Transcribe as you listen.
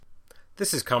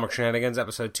This is Comic Shenanigans,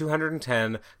 episode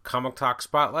 210, Comic Talk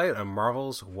Spotlight on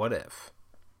Marvel's What If.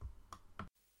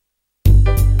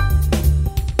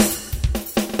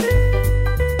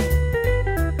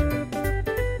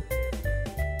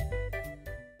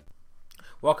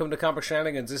 Welcome to Comic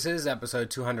Shenanigans. This is episode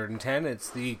 210. It's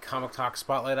the Comic Talk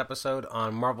Spotlight episode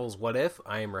on Marvel's What If.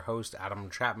 I am your host, Adam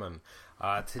Chapman.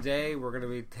 Today we're going to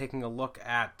be taking a look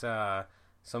at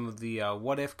some of the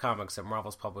What If comics that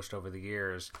Marvel's published over the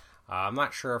years. I'm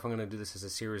not sure if I'm going to do this as a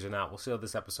series or not. We'll see how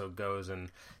this episode goes and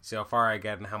see how far I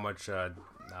get and how much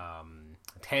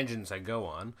tangents I go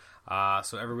on.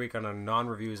 So every week on our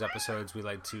non-reviews episodes, we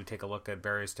like to take a look at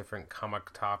various different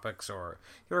comic topics or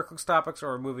HeroClix topics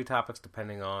or movie topics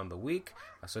depending on the week.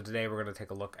 So today we're going to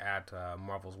take a look at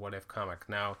Marvel's What If comic.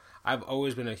 Now, I've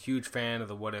always been a huge fan of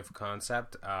the What If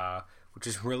concept, which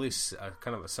is really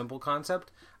kind of a simple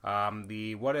concept.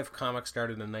 The What If comic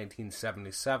started in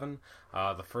 1977.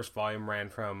 The first volume ran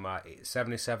from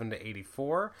 77 to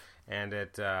 84, and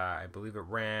I believe it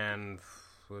ran,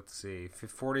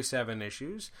 47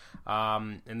 issues.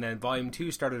 And then volume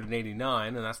 2 started in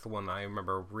 89, and that's the one I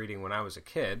remember reading when I was a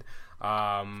kid.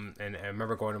 And I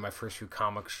remember going to my first few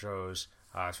comic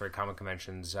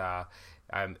conventions.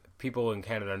 People in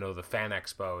Canada know the Fan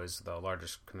Expo is the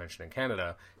largest convention in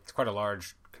Canada. It's quite a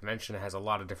large convention. It has a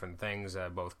lot of different things,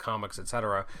 both comics,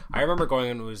 etc. I remember going,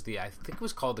 and I think it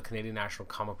was called the Canadian National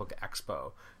Comic Book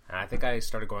Expo, and I think I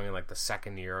started going in like the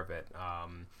second year of it.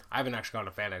 I haven't actually gone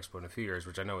to Fan Expo in a few years,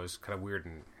 which I know is kind of weird,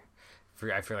 and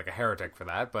I feel like a heretic for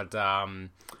that, but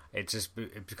it's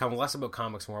become less about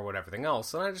comics, more about everything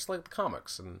else, and I just like the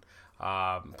comics. And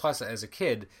plus, as a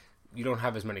kid, you don't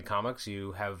have as many comics.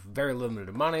 You have very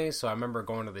limited money. So I remember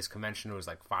going to this convention. It was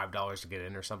like $5 to get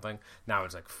in or something. Now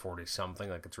it's like 40 something.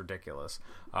 Like, it's ridiculous.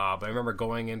 But I remember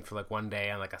going in for like one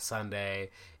day on like a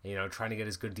Sunday, trying to get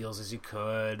as good deals as you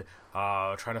could,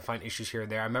 trying to find issues here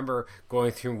and there. I remember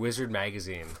going through Wizard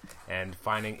magazine and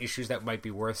finding issues that might be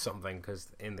worth something, because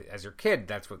as your kid,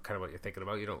 that's what you're thinking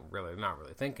about. Not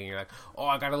really thinking. You're like, oh,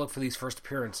 I got to look for these first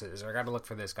appearances, or I got to look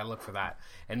for this, got to look for that.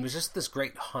 And it was just this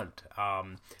great hunt.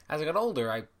 As I got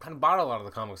older, I kind of bought a lot of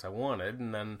the comics I wanted,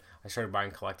 and then I started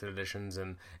buying collected editions,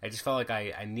 and I just felt like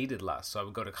I needed less. So I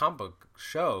would go to comic book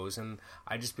shows, and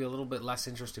I'd just be a little bit less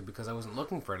interested because I wasn't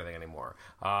looking for anything anymore.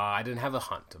 I didn't have a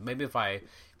hunt. Maybe if I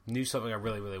knew something I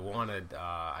really, really wanted,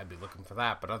 I'd be looking for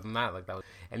that. But other than that,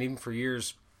 and even for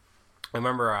years, I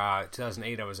remember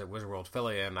 2008, I was at Wizard World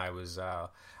Philly, and I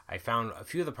found a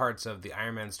few of the parts of the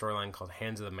Iron Man storyline called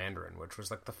Hands of the Mandarin, which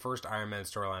was like the first Iron Man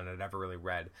storyline I'd ever really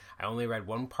read. I only read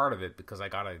one part of it because I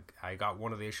got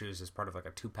one of the issues as part of like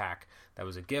a 2-pack that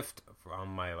was a gift on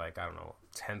my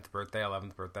 10th birthday,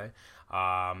 11th birthday.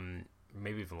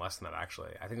 Maybe even less than that,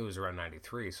 actually. I think it was around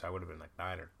 93, so I would have been like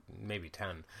 9 or maybe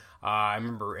 10. I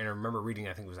remember reading,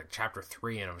 I think it was like chapter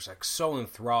 3, and I was like so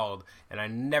enthralled, and I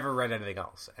never read anything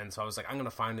else. And so I was like, I'm going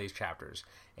to find these chapters.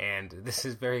 And this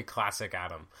is very classic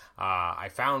Adam. I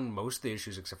found most of the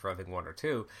issues except for I think 1 or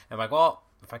 2. And I'm like, well,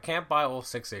 if I can't buy all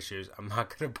 6 issues, I'm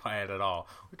not going to buy it at all,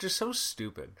 which is so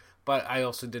stupid. But I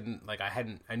also didn't,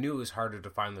 I knew it was harder to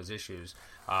find those issues,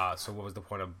 so what was the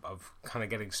point of kind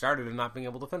of getting started and not being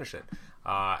able to finish it?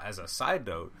 As a side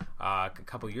note, a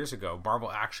couple years ago,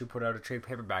 Marvel actually put out a trade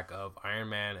paperback of Iron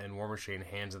Man and War Machine,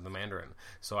 Hands of the Mandarin,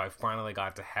 so I finally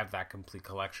got to have that complete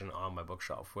collection on my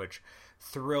bookshelf, which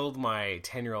thrilled my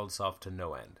 10-year-old self to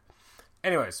no end.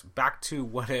 Anyways, back to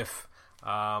What If.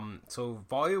 So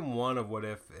Volume 1 of What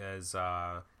If is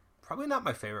probably not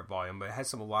my favorite volume, but it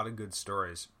has a lot of good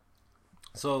stories.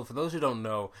 So, for those who don't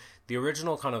know, the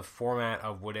original kind of format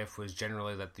of What If was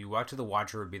generally that the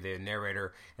Watcher would be the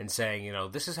narrator and saying,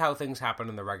 this is how things happen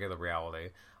in the regular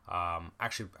reality.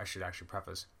 Actually, I should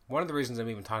preface, one of the reasons I'm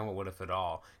even talking about What If at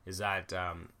all is that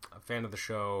a fan of the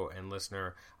show and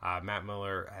listener, Matt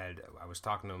Miller, I was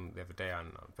talking to him the other day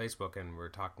on Facebook, and we were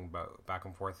talking about back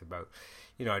and forth about,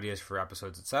 ideas for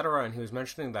episodes, etc. And he was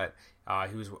mentioning that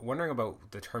he was wondering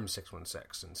about the term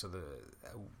 616, and so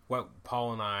what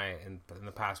Paul and I in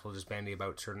the past will just bandy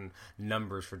about certain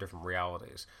numbers for different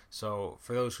realities. So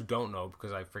for those who don't know,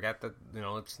 because I forget that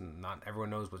it's not everyone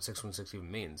knows what 616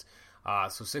 even means.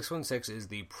 So 616 is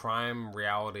the prime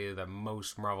reality that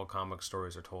most Marvel comic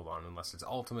stories are told on, unless it's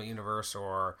Ultimate Universe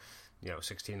or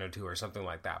 1602 or something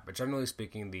like that. But generally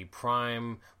speaking, the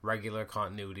prime regular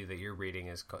continuity that you're reading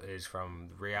is from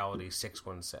Reality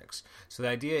 616. So the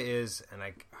idea is, and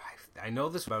I know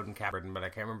this about in Captain, but I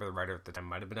can't remember the writer at the time.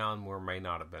 Might have been Alan Moore, may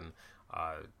not have been.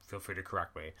 Feel free to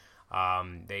correct me.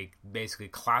 They basically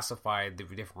classified the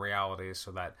different realities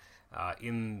so that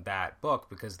in that book,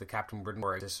 because the Captain Britain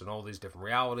Corps exists in all these different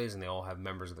realities, and they all have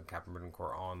members of the Captain Britain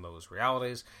Corps on those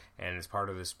realities, and it's part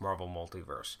of this Marvel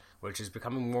multiverse, which is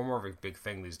becoming more and more of a big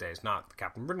thing these days. Not the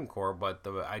Captain Britain Corps, but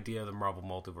the idea of the Marvel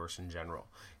multiverse in general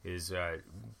is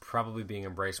probably being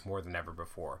embraced more than ever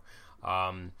before.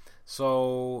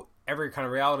 So every kind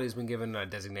of reality has been given a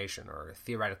designation, or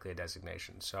theoretically a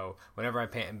designation. So whenever I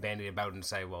bandy about and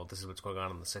say, well, this is what's going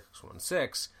on in the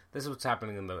 616, this is what's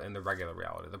happening in the regular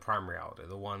reality, the prime reality,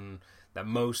 the one that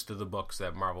most of the books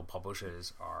that Marvel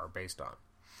publishes are based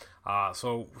on.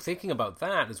 So thinking about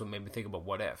that is what made me think about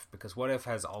What If, because What If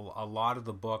has a lot of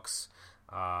the books,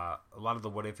 a lot of the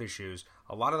What If issues,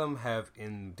 a lot of them have,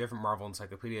 in different Marvel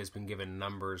encyclopedias, been given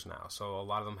numbers now. So a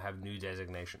lot of them have new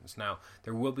designations. Now,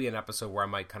 there will be an episode where I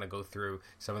might kind of go through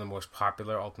some of the most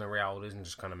popular alternate realities and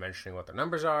just kind of mentioning what their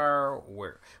numbers are,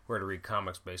 where to read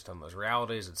comics based on those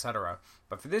realities, etc.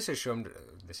 But for this episode,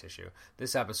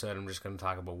 I'm just going to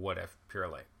talk about What If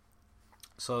purely.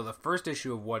 So the first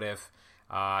issue of What If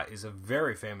is a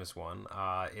very famous one.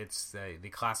 It's the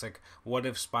classic What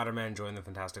If Spider-Man joined the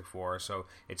Fantastic Four. So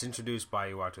it's introduced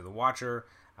by Uatu the Watcher,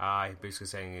 basically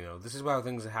saying, this is how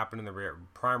things happen in the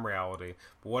prime reality,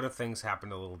 but what if things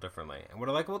happened a little differently? And what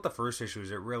I like about the first issue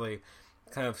is it really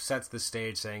kind of sets the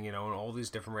stage, saying, in all these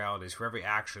different realities, for every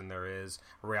action there is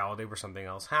a reality where something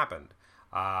else happened.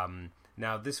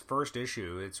 Now, this first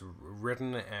issue, it's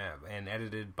written and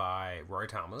edited by Roy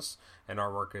Thomas, and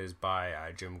artwork is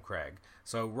by Jim Craig.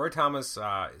 So Roy Thomas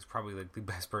is probably like the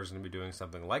best person to be doing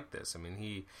something like this. I mean,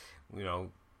 he,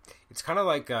 it's kind of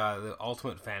like the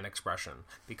ultimate fan expression,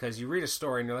 because you read a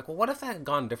story and you're like, well, what if that had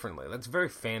gone differently? That's very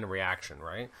fan reaction,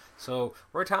 right? So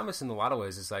Roy Thomas, in a lot of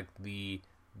ways, is like the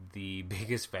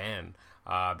biggest fan,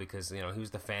 because, he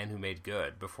was the fan who made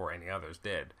good before any others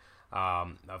did.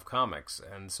 Of comics.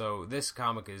 And so this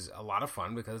comic is a lot of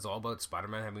fun because it's all about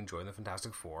Spider-Man having joined the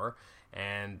Fantastic Four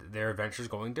and their adventures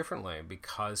going differently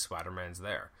because Spider-Man's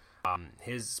there.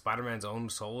 His Spider-Man's own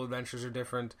solo adventures are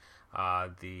different.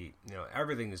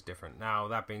 Everything is different. Now,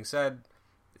 that being said,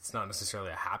 it's not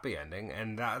necessarily a happy ending,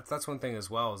 and that's one thing as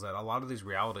well, is that a lot of these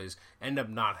realities end up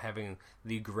not having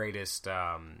the greatest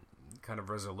kind of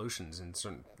resolutions,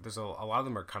 and there's a lot of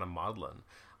them are kind of maudlin.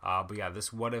 But yeah,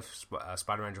 this What If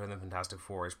Spider-Man joined the Fantastic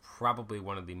Four is probably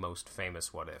one of the most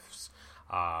famous What Ifs,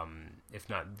 if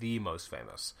not the most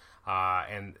famous.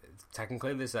 And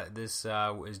technically, this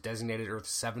is designated Earth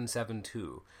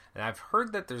 772. And I've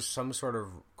heard that there's some sort of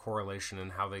correlation in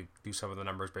how they do some of the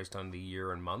numbers based on the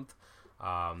year and month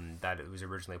that it was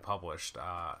originally published.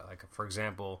 Like, for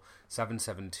example,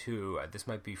 772, this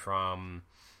might be from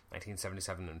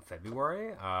 1977 in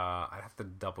February. I'd have to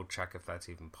double check if that's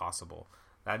even possible.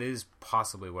 That is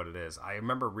possibly what it is. I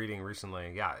remember reading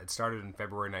recently, it started in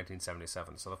February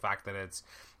 1977. So the fact that it's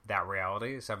that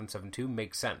reality, 772,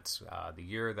 makes sense. The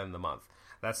year, then the month.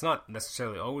 That's not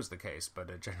necessarily always the case,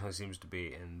 but it generally seems to be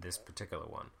in this particular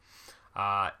one.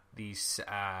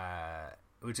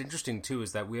 What's interesting, too,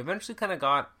 is that we eventually kind of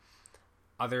got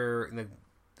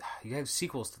you have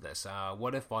sequels to this.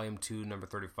 What If Volume 2, number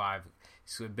 35,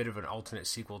 is a bit of an alternate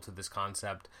sequel to this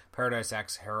concept. Paradise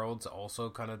X Heralds also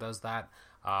kind of does that.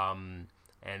 And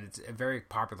it's a very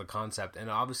popular concept. And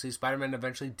obviously, Spider-Man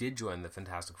eventually did join the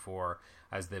Fantastic Four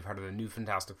as they've part of the new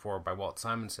Fantastic Four by Walt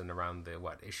Simonson around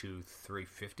issue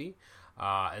 350,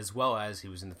 as well as he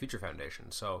was in the Future Foundation.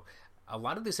 So a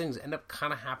lot of these things end up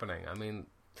kind of happening. I mean,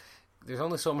 there's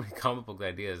only so many comic book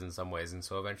ideas in some ways, and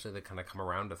so eventually they kind of come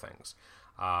around to things.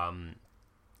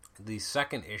 The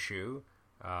second issue,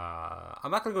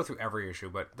 I'm not going to go through every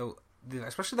issue, but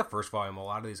especially the first volume, a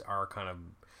lot of these are kind of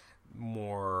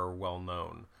more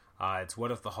well-known. It's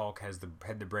What If the Hulk had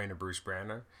the brain of Bruce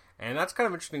Banner, and that's kind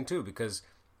of interesting too, because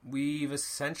we've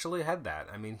essentially had that.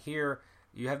 I mean, here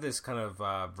you have this kind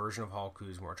of version of Hulk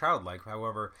who's more childlike.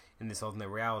 However, in this alternate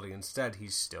reality, instead,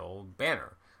 he's still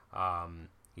Banner.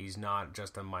 He's not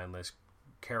just a mindless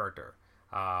character.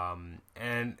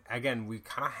 And again, we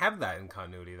kind of have that in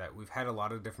continuity, that we've had a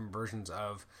lot of different versions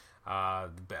of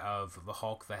the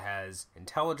Hulk that has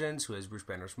intelligence, who has Bruce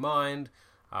Banner's mind.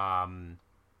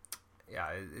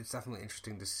 It's definitely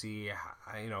interesting to see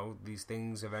how, these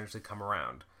things eventually come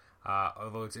around.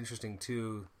 Although it's interesting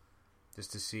too,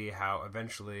 just to see how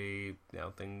eventually,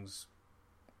 things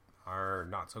are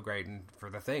not so great for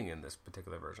the Thing in this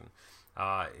particular version.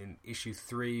 In issue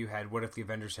 3, you had what if the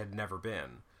Avengers had never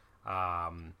been,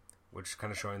 which is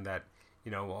kind of showing that,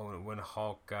 you know, when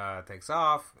Hulk takes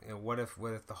off, you know, what if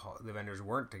the Avengers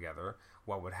weren't together?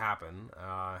 What would happen?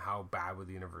 How bad would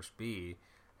the universe be?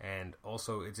 And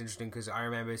also, it's interesting because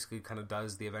Iron Man basically kind of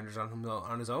does the Avengers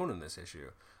on his own in this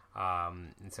issue.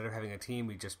 Instead of having a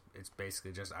team, it's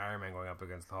basically just Iron Man going up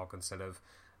against the Hulk instead of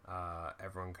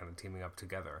everyone kind of teaming up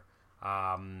together.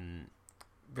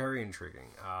 Very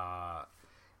intriguing.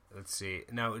 Let's see.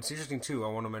 Now, it's interesting, too, I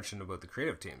want to mention about the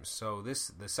creative teams. So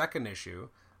the second issue,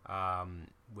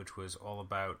 which was all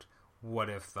about what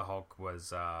if the Hulk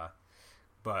was...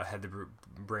 but had the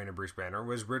brain of Bruce Banner,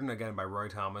 was written again by Roy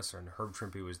Thomas, and Herb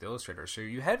Trimpe was the illustrator. So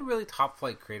you had really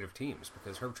top-flight creative teams,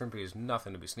 because Herb Trimpe is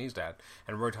nothing to be sneezed at,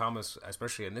 and Roy Thomas,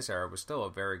 especially in this era, was still a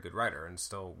very good writer and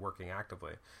still working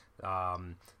actively.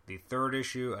 The third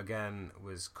issue, again,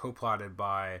 was co-plotted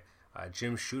by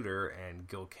Jim Shooter and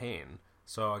Gil Kane.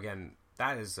 So again,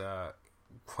 that is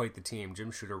quite the team. Jim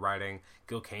Shooter writing,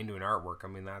 Gil Kane doing artwork. I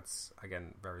mean, that's,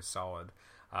 again, very solid.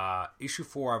 Issue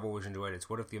 4 I've always enjoyed. It's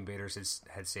what if the invaders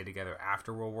had stayed together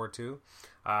after World War II.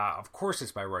 Of course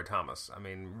it's by Roy Thomas. I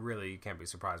mean, really, you can't be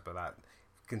surprised by that,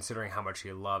 considering how much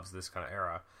he loves this kind of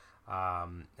era.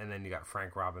 And then you got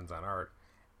Frank Robbins on art,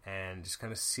 and just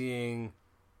kind of seeing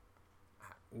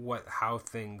how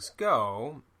things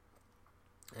go,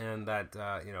 and that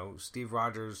you know, Steve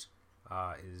Rogers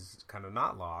is kind of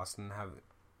not lost, and am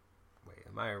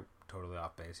I totally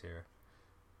off base here?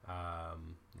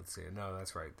 Let's see. No,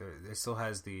 that's right. It still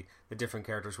has the different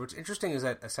characters. What's interesting is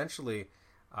that essentially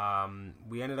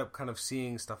we ended up kind of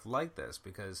seeing stuff like this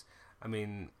because, I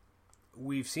mean,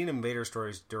 we've seen Invader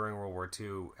stories during World War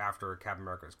II after Captain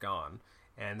America's gone,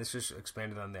 and this just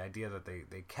expanded on the idea that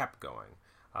they kept going.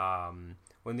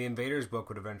 When the Invaders book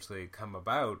would eventually come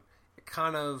about, it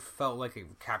kind of felt like it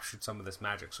captured some of this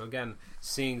magic. So again,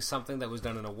 seeing something that was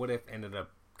done in a what if ended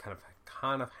up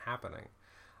kind of happening.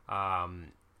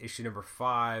 Issue number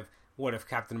 5, what if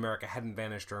Captain America hadn't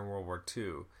vanished during World War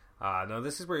II? Now,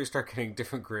 this is where you start getting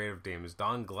different creative teams.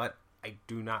 Don Glett, I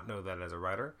do not know that as a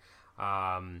writer.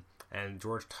 And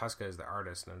George Tuska is the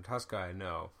artist. Now, Tuska, I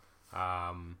know.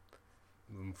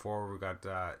 Moving forward, we've got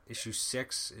issue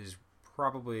 6 is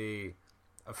probably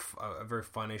a very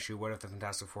fun issue. What if the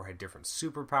Fantastic Four had different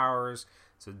superpowers?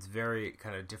 So it's very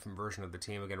kind of different version of the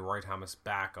team. Again, Roy Thomas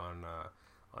back on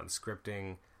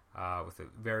scripting. With a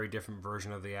very different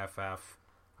version of the FF.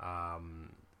 Man,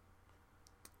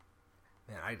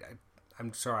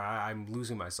 I'm sorry, I'm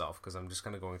losing myself because I'm just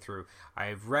kind of going through.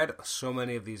 I've read so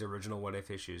many of these original What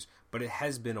If issues, but it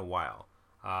has been a while.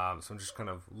 So I'm just kind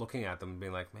of looking at them and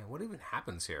being like, man, what even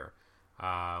happens here?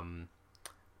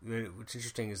 What's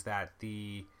interesting is that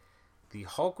the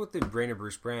Hulk with the brain of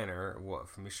Bruce Banner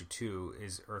from issue 2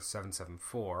 is Earth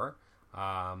 774.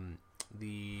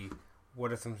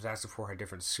 What if the Fantastic Four had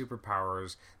different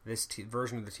superpowers? This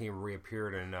version of the team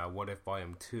reappeared in What If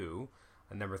Volume 2,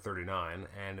 number 39,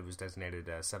 and it was designated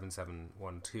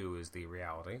 7712 is the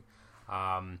reality.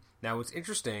 Now, what's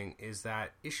interesting is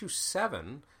that issue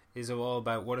 7 is all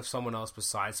about what if someone else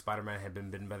besides Spider-Man had been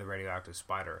bitten by the radioactive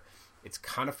spider. It's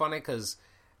kind of funny because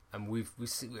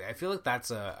I feel like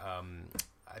that's a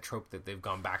trope that they've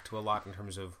gone back to a lot in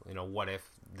terms of, you know, what if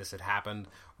this had happened,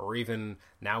 or even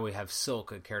now we have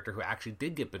Silk, a character who actually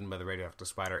did get bitten by the radioactive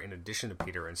spider in addition to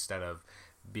Peter, instead of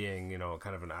being, you know,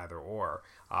 kind of an either or.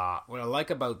 What I like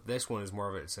about this one is more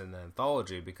of it's an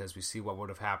anthology because we see what would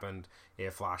have happened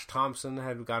if Flash Thompson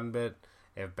had gotten bit,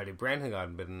 if Betty Brant had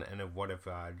gotten bitten, and what if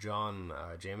John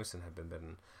Jameson had been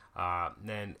bitten.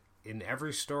 Then in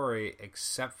every story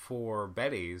except for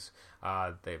Betty's,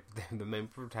 the main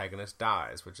protagonist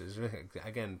dies, which is,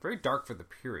 again, very dark for the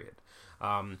period.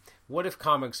 What if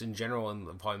comics in general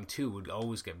in Volume 2 would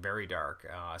always get very dark,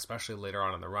 especially later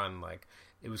on in the run? Like,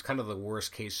 it was kind of the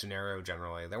worst case scenario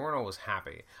generally. They weren't always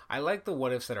happy. I like the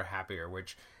what ifs that are happier,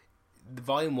 which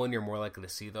Volume 1 you're more likely to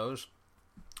see those.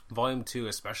 Volume 2,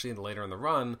 especially later in the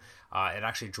run, it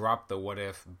actually dropped the what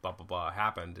if blah blah blah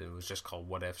happened. It was just called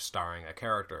What If starring a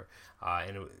character.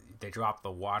 They dropped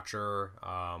the Watcher.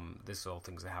 This are all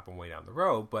things that happen way down the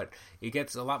road, but it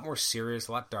gets a lot more serious,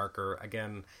 a lot darker.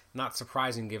 Again, not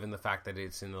surprising given the fact that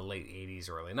it's in the late 80s,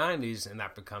 early 90s, and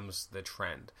that becomes the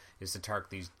trend, is to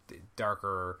target these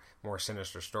darker, more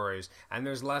sinister stories. And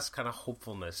there's less kind of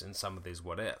hopefulness in some of these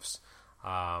what ifs.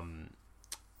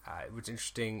 What's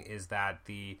interesting is that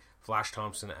the Flash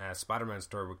Thompson as Spider-Man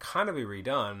story would kind of be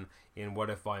redone in What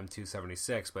If Volume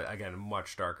 276, but again,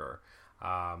 much darker.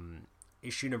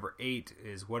 Issue number 8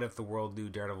 is What If the World Knew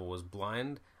Daredevil Was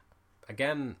Blind?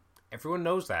 Again, everyone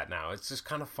knows that now. It's just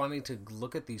kind of funny to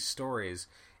look at these stories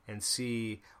and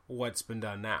see what's been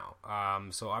done now.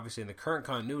 So obviously in the current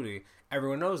continuity,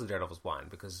 everyone knows that Daredevil's blind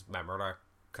because Matt Murdock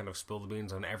kind of spilled the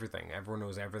beans on everything. Everyone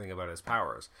knows everything about his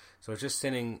powers. So it's just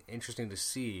interesting to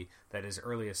see that as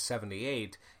early as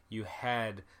 78, you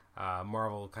had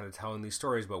Marvel kind of telling these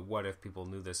stories about what if people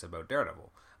knew this about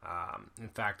Daredevil. In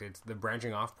fact, the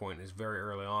branching off point is very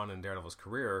early on in Daredevil's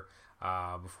career,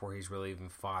 before he's really even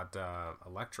fought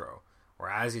Electro, or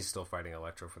as he's still fighting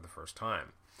Electro for the first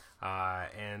time.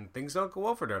 And things don't go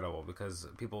well for Daredevil because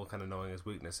people kind of knowing his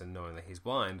weakness and knowing that he's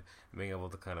blind and being able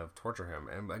to kind of torture him.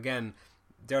 And again,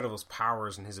 Daredevil's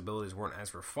powers and his abilities weren't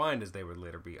as refined as they would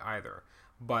later be either.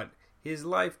 But his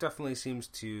life definitely seems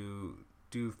to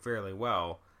do fairly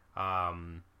well,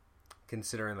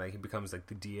 considering like he becomes like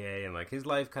the DA, and like his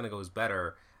life kind of goes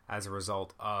better as a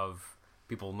result of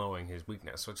people knowing his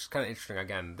weakness. So it's kind of interesting.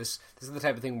 Again, this is the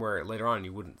type of thing where later on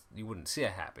you wouldn't see a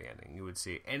happy ending. You would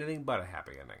see anything but a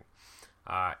happy ending.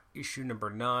 Issue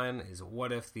number 9 is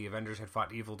what if the Avengers had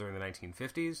fought evil during the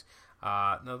 1950s.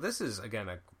 Now this is again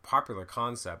a popular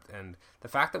concept, and the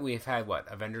fact that we have had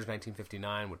Avengers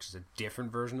 1959, which is a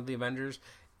different version of the Avengers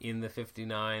in the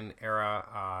 59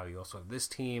 era. You also have this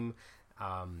team.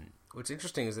 What's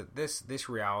interesting is that this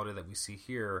reality that we see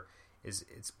here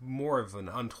it's more of an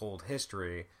untold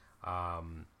history,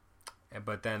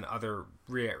 but then other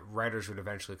writers would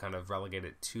eventually kind of relegate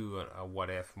it to a what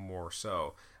if more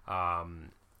so.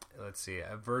 Let's see,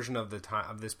 a version of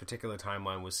this particular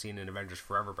timeline was seen in Avengers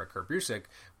Forever by Kurt Busiek,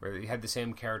 where he had the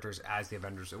same characters as the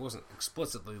Avengers. It wasn't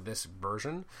explicitly this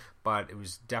version, but it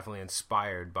was definitely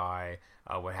inspired by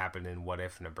what happened in What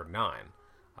If number 9.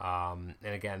 And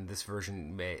again, this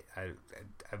version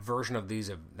a version of these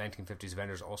of 1950s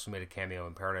Avengers also made a cameo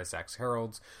in Paradise X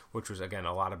Heralds, which was again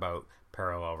a lot about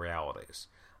parallel realities.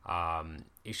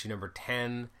 Issue number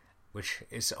 10, which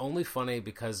is only funny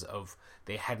because of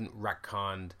they hadn't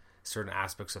retconned certain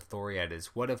aspects of Thor yet,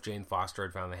 is what if Jane Foster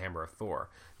had found the hammer of Thor?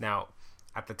 Now,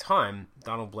 at the time,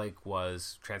 Donald Blake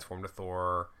was transformed to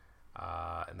Thor,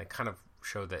 and they kind of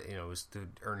showed that it was to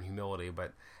earn humility,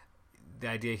 but the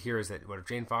idea here is that what if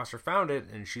Jane Foster found it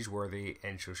and she's worthy,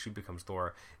 and so she becomes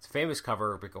Thor. It's a famous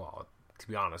cover because, well, to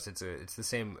be honest, it's the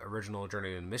same original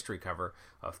Journey in Mystery cover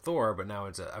of Thor, but now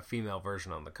it's a female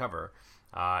version on the cover.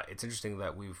 It's interesting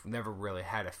that we've never really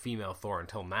had a female Thor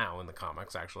until now in the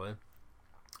comics, actually.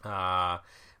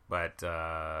 But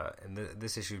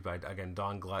this issue by, again,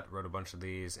 Don Glut wrote a bunch of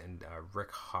these, and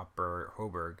Rick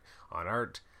Hoberg on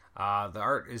art. The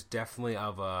art is definitely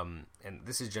of, and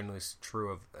this is generally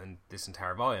true of in this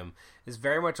entire volume, is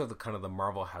very much of the kind of the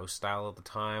Marvel House style at the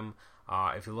time.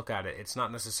 If you look at it, it's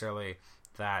not necessarily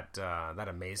that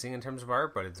amazing in terms of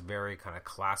art, but it's very kind of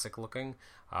classic looking.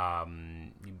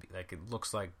 Like it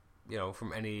looks like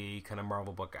from any kind of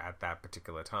Marvel book at that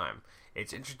particular time.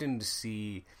 It's interesting to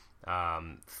see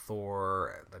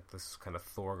Thor, like this kind of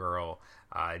Thor girl,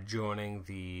 joining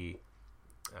the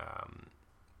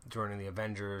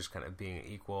Avengers, kind of being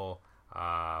equal,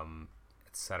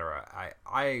 etc.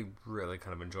 I really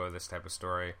kind of enjoy this type of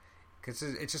story because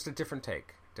it's just a different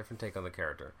take on the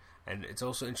character, and it's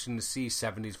also interesting to see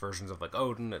 70s versions of like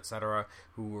Odin, etc.,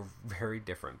 who were very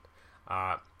different.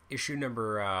 Issue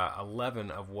number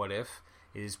 11 of What If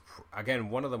is, again,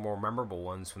 one of the more memorable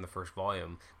ones from the first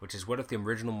volume, which is what if the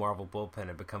original Marvel bullpen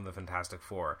had become the Fantastic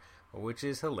Four, which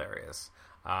is hilarious.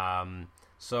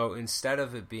 So instead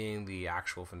of it being the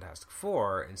actual Fantastic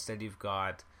Four, instead you've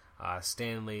got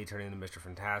Stan Lee turning into Mr.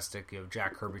 Fantastic, you have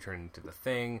Jack Kirby turning into The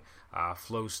Thing,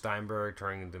 Flo Steinberg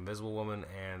turning into Invisible Woman,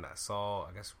 and I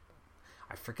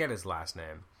forget his last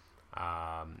name.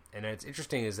 And it's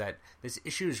interesting is that this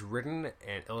issue is written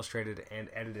and illustrated and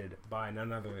edited by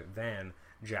none other than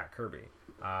Jack Kirby,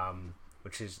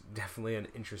 which is definitely an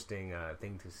interesting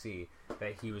thing to see,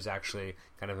 that he was actually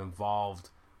kind of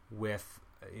involved with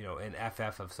an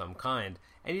FF of some kind.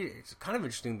 And it's kind of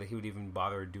interesting that he would even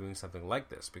bother doing something like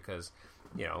this because,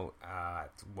 at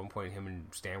one point him and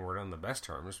Stan were on the best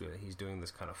terms. He's doing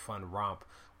this kind of fun romp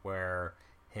where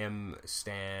him,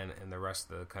 Stan, and the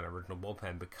rest of the kind of original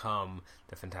bullpen become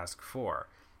the Fantastic Four.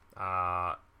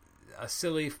 A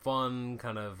silly, fun,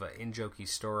 kind of in-jokey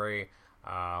story.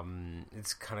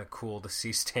 It's kind of cool to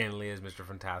see Stan Lee as Mr.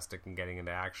 Fantastic and getting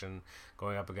into action,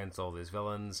 going up against all these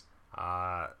villains.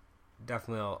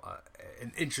 Definitely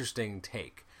an interesting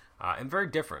take, and very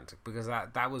different, because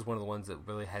that was one of the ones that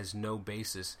really has no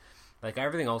basis. Like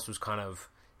everything else was kind of,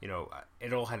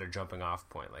 it all had a jumping off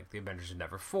point. Like the Avengers had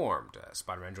never formed.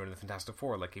 Spider-Man joining the Fantastic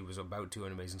Four like he was about to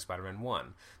in Amazing Spider-Man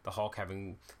 1. The Hulk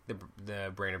having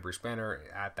the brain of Bruce Banner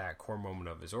at that core moment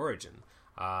of his origin.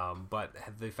 But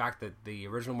the fact that the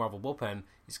original Marvel bullpen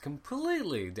is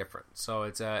completely different, so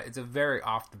it's a very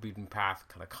off the beaten path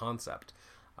kind of concept.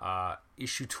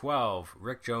 Issue 12,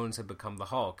 Rick Jones had become the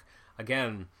Hulk.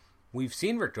 Again, we've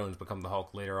seen Rick Jones become the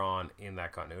Hulk later on in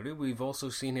that continuity. We've also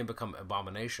seen him become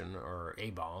Abomination, or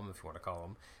A-Bomb, if you want to call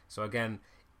him. So again,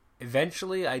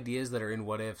 eventually ideas that are in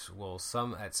What Ifs will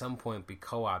at some point be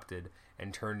co-opted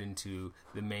and turned into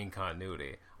the main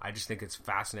continuity. I just think it's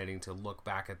fascinating to look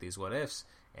back at these What Ifs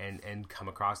and come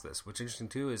across this. What's interesting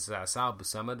too is Sal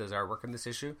Buscema does artwork in this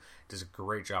issue. Does a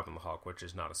great job on the Hulk, which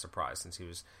is not a surprise since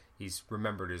he's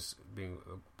remembered as being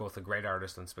both a great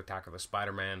artist on Spectacular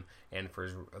Spider-Man and for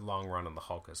his long run on the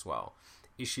Hulk as well.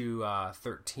 Issue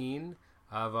 13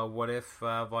 of What If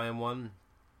Volume 1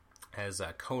 has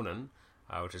Conan,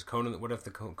 which is Conan. What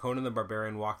if Conan the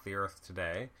Barbarian walked the Earth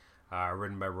today?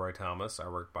 Written by Roy Thomas,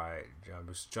 artwork by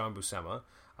John Buscema.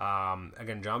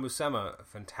 Again, John Buscema,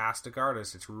 fantastic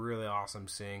artist. It's really awesome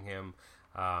seeing him,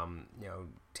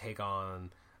 take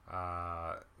on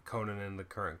Conan in the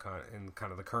current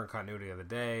the current continuity of the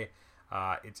day.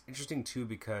 It's interesting too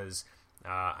because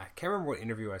I can't remember what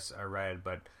interview I read,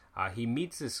 but he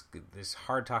meets this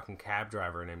hard talking cab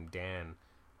driver named Dan.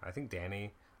 I think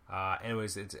Danny.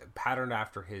 Anyways, it's patterned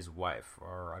after his wife,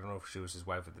 or I don't know if she was his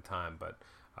wife at the time, but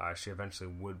she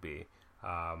eventually would be.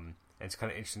 And it's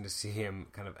kind of interesting to see him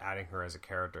kind of adding her as a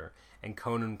character. And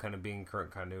Conan kind of being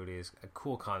current continuity is a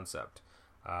cool concept.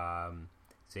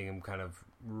 Seeing him kind of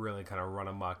really kind of run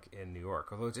amok in New York.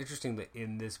 Although it's interesting that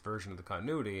in this version of the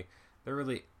continuity, there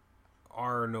really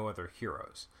are no other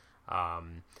heroes.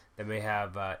 Then we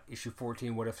have issue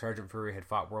 14, What If Sergeant Fury had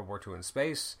fought World War II in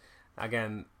space?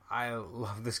 Again, I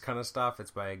love this kind of stuff. It's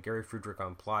by Gary Friedrich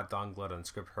on plot, Don Glut on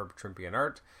script, Herb Trimpe on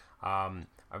art.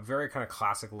 A very kind of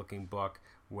classic looking book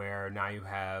where now you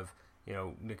have,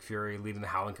 Nick Fury leading the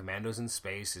Howling Commandos in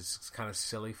space. It's kind of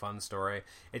silly, fun story.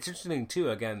 It's interesting too,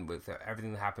 again, with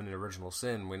everything that happened in Original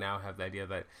Sin, we now have the idea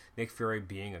that Nick Fury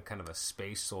being a kind of a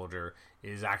space soldier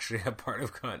is actually a part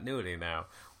of continuity now,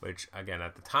 which again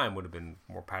at the time would have been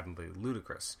more patently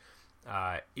ludicrous.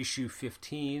 Issue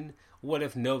 15, What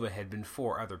If Nova had been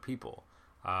 4 other people?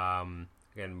 Again,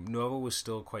 Nova was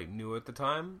still quite new at the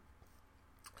time,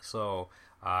 so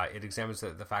it examines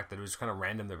the fact that it was kind of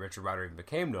random that Richard Rider even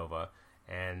became Nova,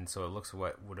 and so it looks at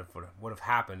what would have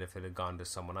happened if it had gone to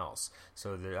someone else.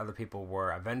 So the other people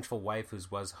were a vengeful wife whose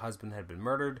husband had been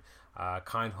murdered, a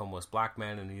kind homeless black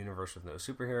man in a universe with no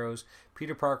superheroes,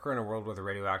 Peter Parker in a world where the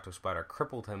radioactive spider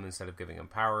crippled him instead of giving him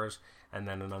powers, and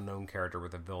then an unknown character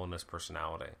with a villainous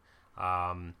personality.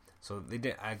 So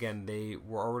they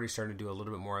were already starting to do a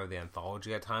little bit more of the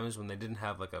anthology at times when they didn't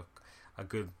have like a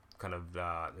good kind of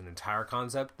an entire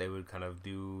concept. They would kind of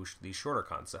do these shorter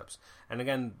concepts. And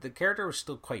again, the character was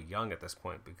still quite young at this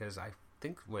point because I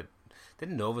think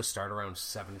didn't Nova start around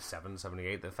 77,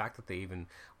 78? The fact that they even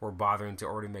were bothering to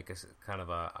already make a kind of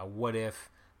a what if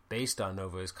based on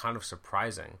Nova is kind of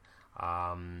surprising,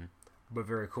 but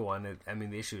very cool. And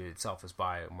the issue itself is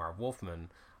by Marv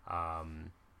Wolfman,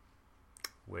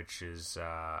 which is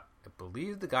I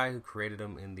believe the guy who created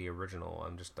him in the original.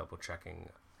 I'm just double checking.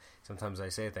 Sometimes I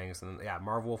say things, and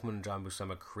Marv Wolfman and John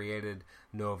Buscema created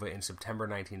Nova in September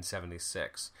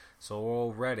 1976. So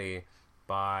already,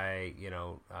 by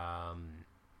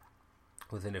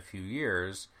within a few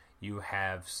years, you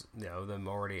have them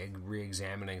already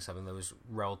re-examining something that was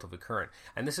relatively current.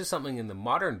 And this is something in the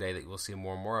modern day that we'll see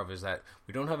more and more of, is that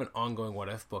we don't have an ongoing What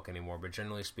If book anymore, but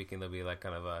generally speaking, there'll be like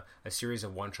kind of a series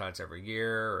of one-shots every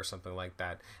year or something like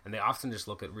that. And they often just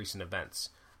look at recent events.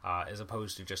 As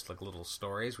opposed to just like little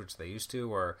stories, which they used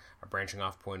to, or a branching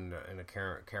off point in a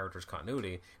character's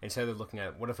continuity. Instead, they're looking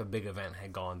at what if a big event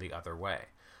had gone the other way.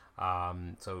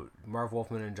 So Marv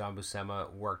Wolfman and John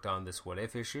Buscema worked on this What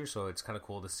If issue, so it's kind of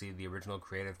cool to see the original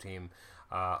creative team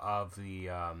of the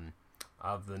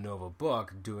Nova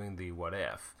book doing the What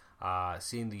If.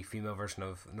 Seeing the female version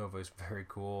of Nova is very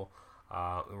cool.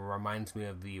 It reminds me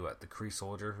of the Kree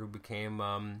soldier who became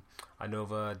a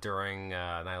Nova during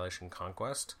Annihilation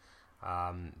Conquest.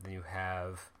 Then you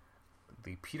have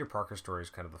the Peter Parker story is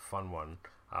kind of the fun one.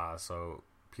 So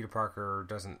Peter Parker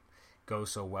doesn't go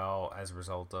so well as a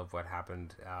result of what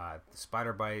happened at the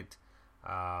Spider Bite.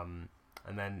 And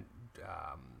then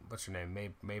what's her name?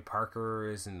 May Parker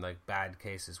is in like bad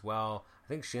case as well. I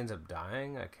think she ends up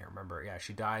dying. I can't remember. Yeah,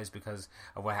 she dies because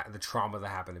of the trauma that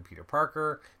happened to Peter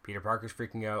Parker. Peter Parker's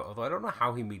freaking out, although I don't know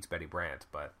how he meets Betty Brant,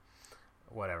 but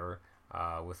whatever,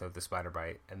 without the spider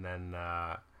bite. And then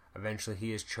eventually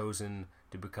he is chosen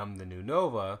to become the new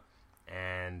Nova,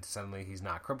 and suddenly he's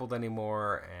not crippled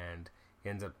anymore, and he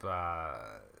ends up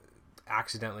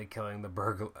accidentally killing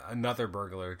another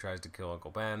burglar who tries to kill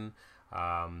Uncle Ben,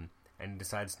 and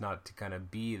decides not to kind of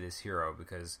be this hero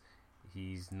because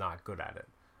he's not good at it.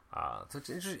 So it's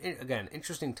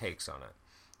interesting takes on it.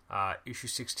 Issue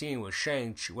 16 was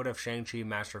Shang-Chi. What if Shang-Chi,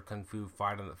 Master of Kung Fu,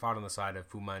 fought on the side of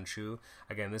Fu Manchu?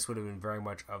 Again, this would have been very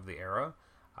much of the era.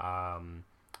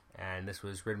 And this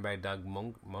was written by Doug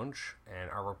Munch and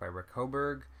artwork by Rick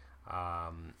Hoberg.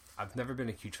 I've never been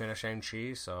a huge fan of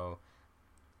Shang-Chi, so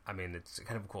I mean, it's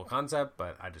kind of a cool concept,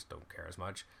 but I just don't care as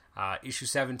much. Issue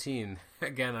 17,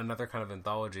 again, another kind of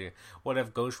anthology. What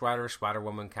if Ghost Rider,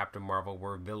 Spider-Woman, Captain Marvel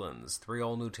were villains? 3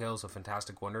 all-new tales of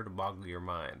fantastic wonder to boggle your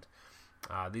mind.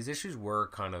 These issues were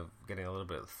kind of getting a little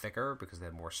bit thicker because they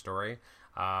had more story.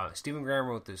 Stephen Graham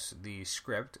wrote the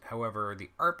script. However, the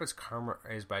art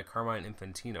is by Carmine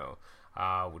Infantino,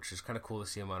 which is kind of cool to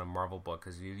see him on a Marvel book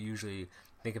because you usually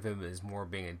think of him as more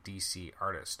being a DC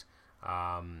artist.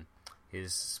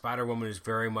 His Spider-Woman is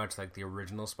very much like the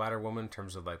original Spider-Woman in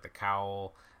terms of like the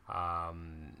cowl.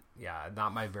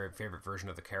 Not my very favorite version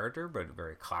of the character, but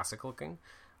very classic looking.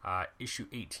 Issue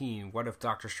 18, What if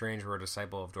Doctor Strange were a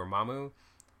disciple of Dormammu?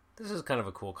 This is kind of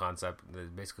a cool concept.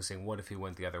 Basically saying, what if he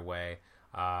went the other way?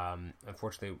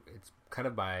 Unfortunately, it's kind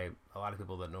of by a lot of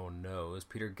people that no one knows.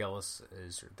 Peter Gillis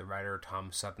is the writer,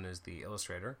 Tom Sutton is the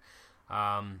illustrator.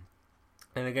 And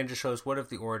again, just shows what if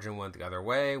the origin went the other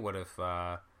way? What if,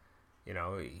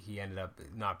 he ended up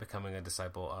not becoming a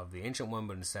disciple of the Ancient One,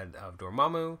 but instead of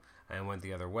Dormammu, and went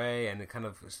the other way. And it kind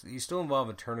of, you still involve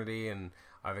Eternity and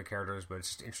other characters, but it's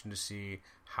just interesting to see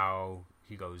how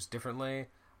he goes differently.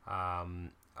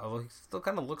 Although he still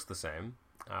kind of looks the same.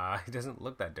 He doesn't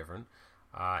look that different.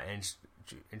 And it's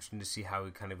interesting to see how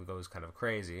he kind of goes kind of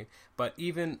crazy. But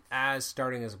even as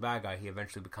starting as a bad guy, he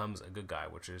eventually becomes a good guy,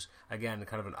 which is, again,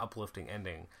 kind of an uplifting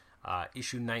ending.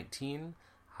 Issue 19,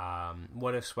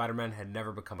 what if Spider-Man had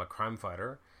never become a crime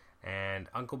fighter, and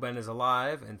Uncle Ben is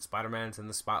alive, and Spider-Man's in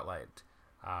the spotlight,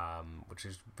 which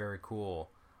is very cool.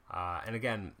 And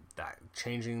again,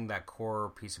 changing that core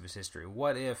piece of his history.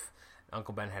 What if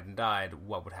Uncle Ben hadn't died?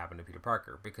 What would happen to Peter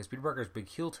Parker? Because Peter Parker's big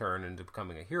heel turn into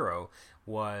becoming a hero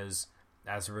was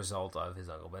as a result of his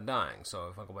Uncle Ben dying. So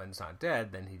if Uncle Ben's not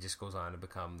dead, then he just goes on to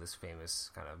become this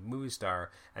famous kind of movie star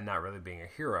and not really being a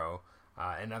hero.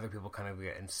 And other people kind of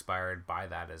get inspired by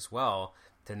that as well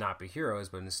to not be heroes,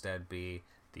 but instead be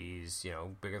these,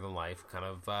 bigger than life kind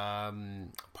of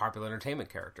popular entertainment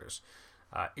characters.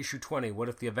 Issue 20, what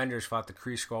if the Avengers fought the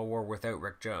Kree-Skrull War without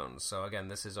Rick Jones? So again,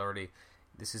 this is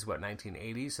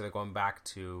 1980, so they're going back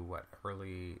to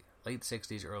late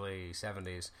 60s, early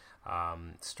 70s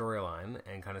storyline,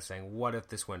 and kind of saying, what if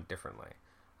this went differently?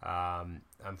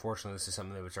 Unfortunately, this is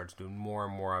something they would start to do more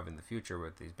and more of in the future,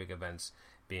 with these big events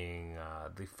being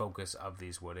the focus of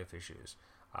these what if issues.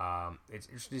 It's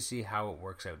interesting to see how it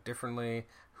works out differently,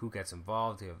 who gets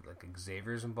involved. You have like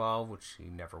Xavier's involved, which he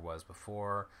never was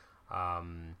before.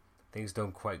 Things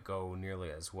don't quite go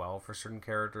nearly as well for certain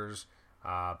characters,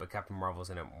 but Captain Marvel's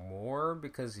in it more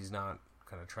because he's not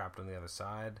kind of trapped on the other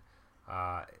side.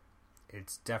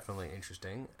 It's definitely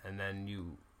interesting. And then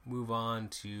you move on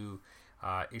to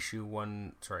issue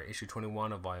 21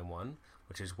 of Volume 1,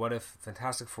 which is what if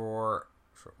Invisible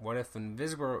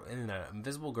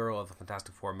Girl of the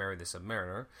Fantastic Four married the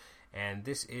Submariner? And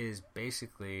this is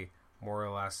basically more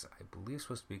or less, I believe,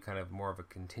 supposed to be kind of more of a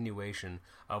continuation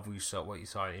of what you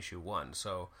saw in issue 1.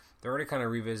 So they're already kind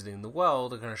of revisiting the world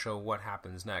to kind of show what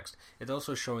happens next. It's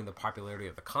also showing the popularity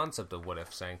of the concept of what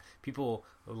if, saying people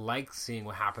like seeing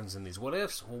what happens in these what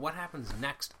ifs. Well, what happens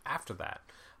next after that?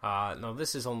 Now,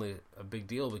 this is only a big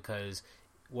deal because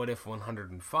What If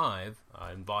 105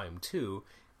 in Volume 2,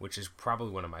 which is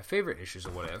probably one of my favorite issues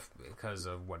of What If because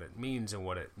of what it means and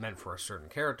what it meant for a certain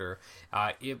character.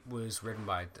 It was written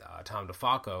by Tom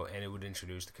DeFalco, and it would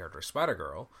introduce the character of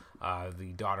Spider-Girl,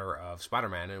 the daughter of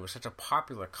Spider-Man, and it was such a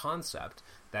popular concept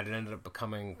that it ended up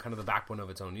becoming kind of the backbone of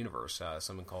its own universe,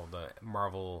 something called the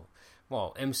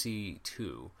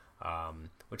MC2.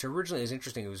 Which originally is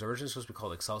interesting. It was originally supposed to be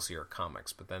called Excelsior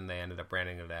Comics, but then they ended up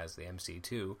branding it as the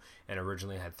MC2, and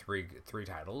originally had three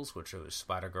titles, which was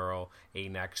Spider-Girl, A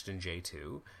Next, and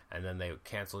J2, and then they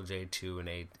canceled J2 and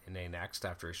A Next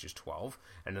after issues 12,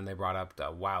 and then they brought up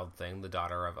Wild Thing, the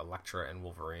daughter of Elektra and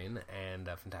Wolverine, and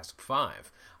Fantastic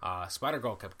Five.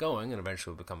 Spider-Girl kept going, and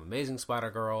eventually would become Amazing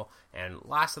Spider-Girl, and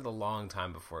lasted a long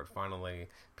time before it finally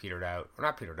petered out, or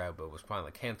not petered out, but was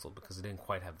finally canceled because it didn't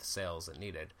quite have the sales it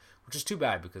needed, which is too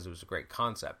bad because it was a great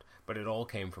concept, but it all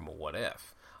came from a what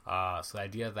if. So the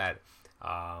idea that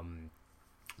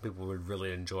people would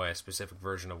really enjoy a specific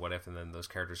version of what if, and then those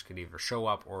characters could either show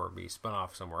up or be spun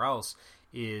off somewhere else,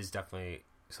 is definitely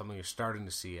something you're starting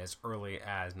to see as early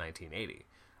as 1980.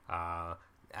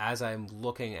 As I'm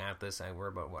looking at this, we're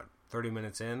about 30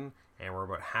 minutes in, and we're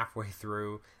about halfway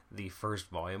through the first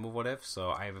volume of What If. So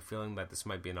I have a feeling that this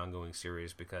might be an ongoing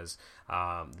series because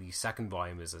the second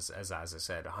volume is, as I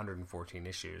said, 114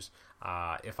 issues.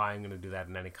 If I'm going to do that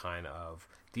in any kind of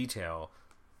detail,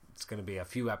 it's going to be a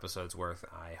few episodes worth.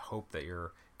 I hope that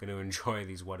you're going to enjoy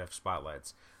these What If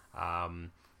spotlights.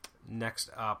 Next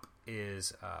up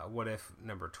is What If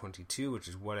number 22, which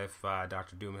is what if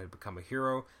Doctor Doom had become a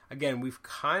hero. Again, we've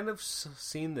kind of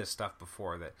seen this stuff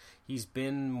before, that he's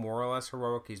been more or less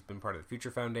heroic. He's been part of the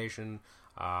Future Foundation.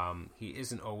 He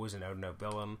isn't always an out-and-out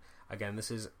villain. Again,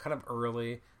 this is kind of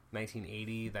early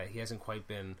 1980, that he hasn't quite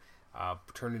been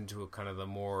turned into a kind of the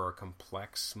more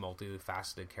complex,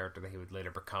 multifaceted character that he would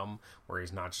later become, where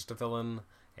he's not just a villain,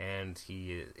 and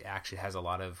he actually has a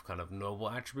lot of kind of noble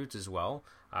attributes as well.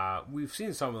 We've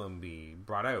seen some of them be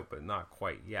brought out, but not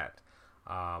quite yet.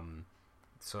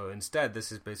 So instead,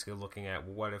 this is basically looking at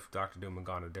what if Doctor Doom had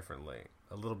gone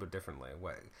a little bit differently.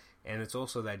 And it's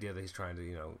also the idea that he's trying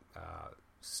to,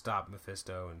 stop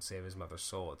Mephisto and save his mother's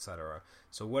soul, etc.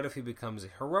 So what if he becomes a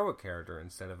heroic character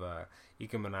instead of a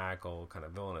egomaniacal kind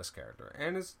of villainous character?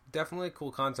 And it's definitely a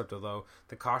cool concept, although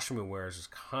the costume he wears is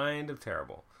kind of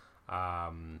terrible.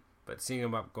 But seeing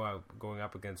him going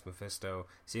up against Mephisto,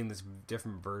 seeing this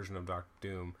different version of Doctor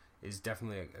Doom is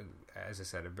definitely, as I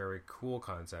said, a very cool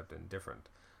concept and different.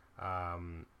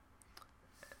 Anyways,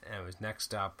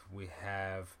 next up we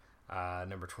have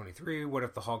number 23. What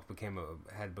if the Hulk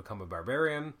had become a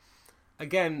barbarian?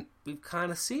 Again, we've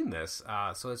kind of seen this.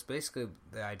 So it's basically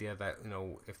the idea that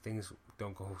if things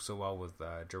don't go so well with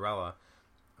Jarella,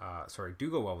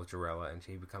 do go well with Jarella, and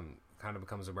she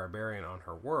becomes a barbarian on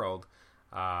her world.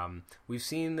 We've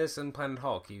seen this in Planet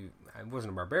Hulk. He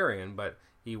wasn't a barbarian, but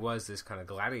he was this kind of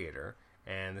gladiator,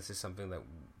 and this is something that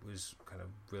was kind of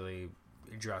really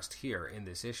addressed here in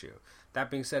this issue. That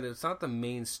being said, it's not the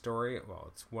main story. Well,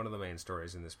 it's one of the main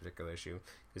stories in this particular issue,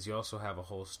 because you also have a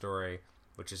whole story,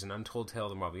 which is an untold tale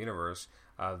of the Marvel Universe,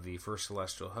 of the first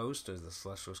Celestial host, as the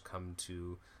Celestials come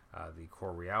to the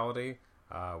core reality,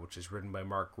 which is written by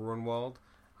Mark Gruenwald.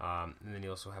 And then you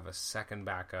also have a second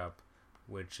backup,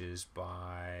 which is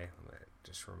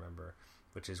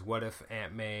which is what if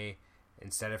Aunt May,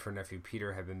 instead of her nephew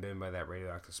Peter, had been bitten by that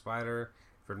radioactive spider,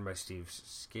 written by Steve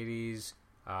Skiddies,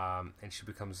 and she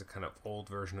becomes a kind of old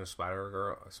version of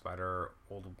Spider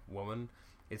old woman.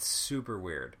 It's super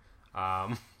weird.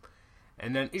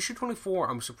 And then issue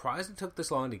 24, I'm surprised it took this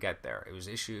long to get there. It was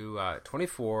issue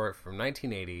 24 from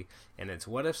 1980, and it's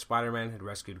What If Spider-Man Had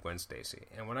Rescued Gwen Stacy.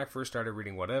 And when I first started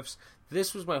reading What Ifs,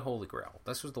 this was my holy grail.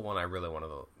 This was the one I really wanted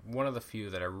one of the few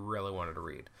that I really wanted to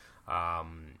read.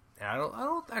 And I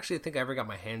don't actually think I ever got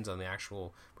my hands on the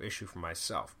actual issue for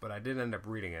myself, but I did end up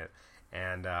reading it,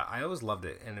 and I always loved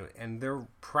it. And they're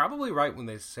probably right when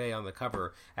they say on the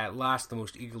cover, "At last, the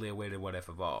most eagerly awaited What If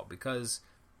of all," because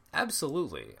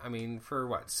absolutely, I mean, for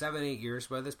 7-8 years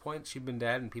by this point, she'd been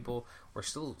dead, and people were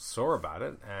still sore about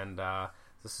it. And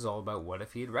this is all about what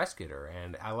if he had rescued her.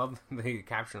 And I love the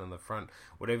caption on the front: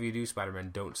 "Whatever you do,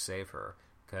 Spider-Man, don't save her,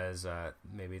 because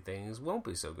maybe things won't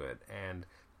be so good." And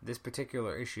this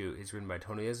particular issue is written by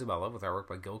Tony Isabella with artwork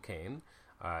by Gil Kane.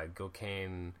 Gil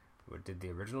Kane did the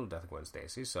original Death of Gwen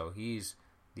Stacy, so he's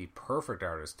the perfect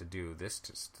artist to do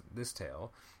this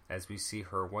tale, as we see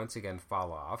her once again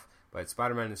fall off. But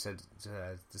Spider-Man instead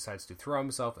decides to throw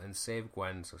himself and save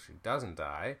Gwen so she doesn't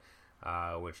die,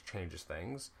 which changes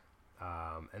things.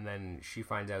 And then she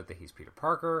finds out that he's Peter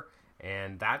Parker,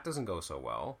 and that doesn't go so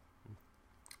well.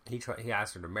 He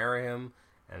asks her to marry him,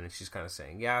 and then she's kind of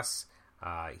saying yes.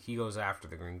 He goes after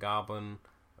the Green Goblin.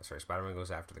 Spider-Man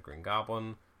goes after the Green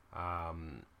Goblin.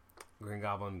 Green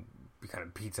Goblin kind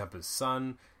of beats up his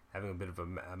son, having a bit of a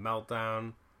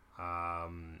meltdown.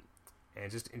 And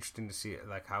it's just interesting to see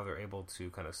how they're able to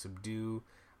kind of subdue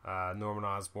Norman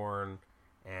Osborn.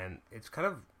 And it's kind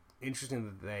of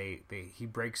interesting that he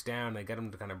breaks down. They get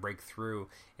him to kind of break through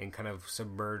and kind of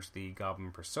submerge the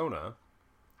Goblin persona.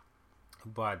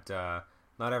 But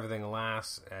not everything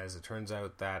lasts, as it turns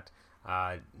out that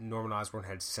Norman Osborn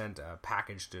had sent a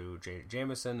package to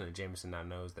Jameson, and Jameson now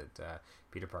knows that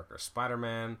Peter Parker is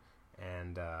Spider-Man,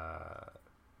 and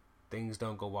things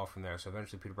don't go well from there. So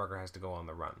eventually Peter Parker has to go on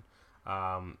the run.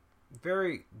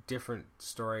 Very different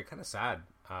story, kind of sad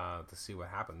to see what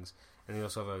happens. And you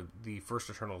also have the First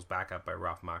Eternals backup by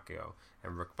Ralph Macchio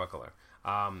and Rick Buckler.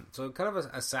 So kind of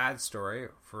a sad story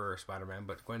for Spider-Man,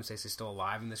 but Gwen Stacy's still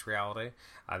alive in this reality.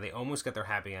 They almost get their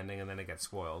happy ending, and then it gets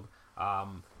spoiled.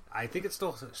 I think it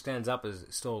still stands up as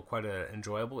still quite an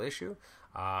enjoyable issue.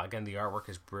 Again, the artwork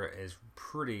is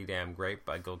pretty damn great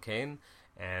by Gil Kane,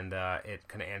 and it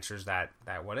kind of answers that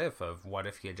what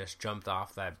if he had just jumped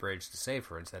off that bridge to save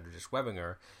her instead of just webbing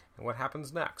her, and what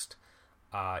happens next.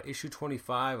 Issue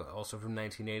 25, also from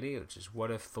 1980, which is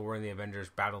What If Thor and the Avengers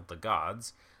Battled the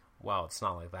Gods? Well, it's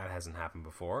not like that hasn't happened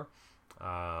before.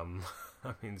 I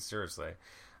mean, seriously.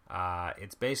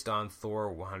 It's based on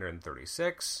Thor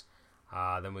 136.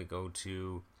 Then we go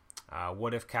to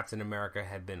What If Captain America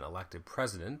Had Been Elected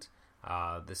President?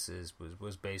 This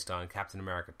was based on Captain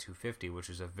America 250, which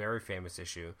is a very famous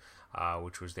issue,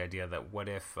 which was the idea that what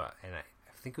if, and I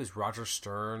think it was Roger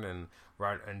Stern and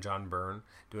John Byrne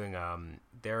doing,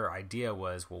 their idea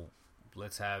was, well,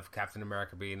 let's have Captain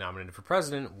America be nominated for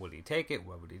president. Would he take it?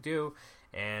 What would he do?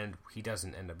 And he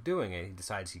doesn't end up doing it. He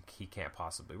decides he can't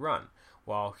possibly run.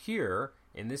 Well, here,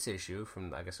 in this issue,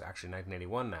 from, I guess, actually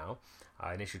 1981 now,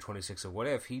 in issue 26 of What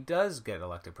If, he does get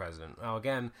elected president. Now,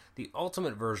 again, the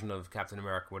ultimate version of Captain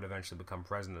America would eventually become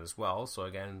president as well. So,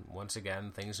 again, once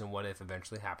again, things in What If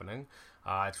eventually happening.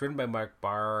 It's written by Mark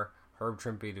Barr, Herb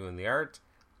Trimpe doing the art.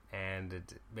 And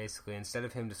it basically, instead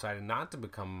of him deciding not to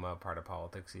become a part of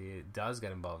politics, he does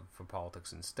get involved for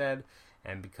politics instead,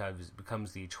 and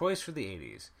becomes the choice for the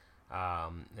 80s,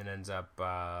 and ends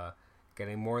up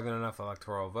getting more than enough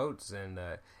electoral votes. And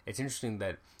it's interesting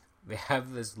that they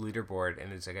have this leaderboard,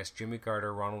 and it's, I guess, Jimmy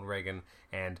Carter, Ronald Reagan,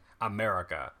 and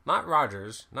America. Not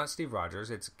Rogers, not Steve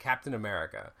Rogers, it's Captain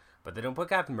America. But they don't put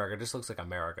Captain America, it just looks like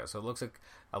America. So it looks like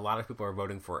a lot of people are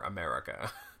voting for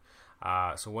America.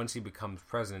 So once he becomes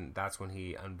president, that's when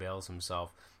he unveils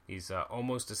himself. He's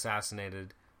almost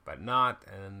assassinated, but not,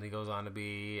 and he goes on to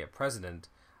be a president.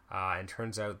 And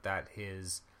turns out that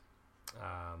his,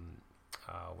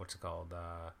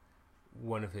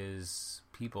 one of his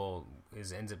people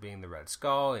ends up being the Red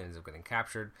Skull. He ends up getting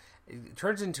captured. It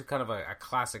turns into kind of a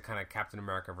classic kind of Captain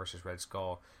America versus Red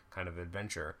Skull kind of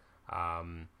adventure.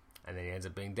 And then he ends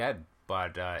up being dead.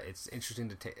 But it's interesting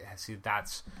to see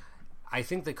that's... I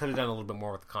think they could have done a little bit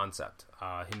more with the concept,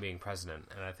 him being president.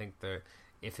 And I think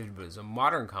if it was a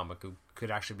modern comic, it could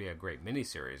actually be a great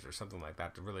miniseries or something like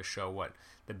that to really show what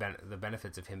the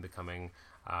benefits of him becoming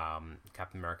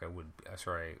Captain America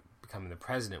becoming the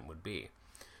president would be.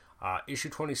 Issue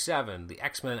 27, the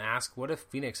X-Men ask, what if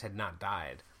Phoenix had not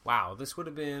died? Wow, this would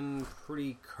have been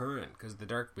pretty current because the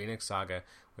Dark Phoenix saga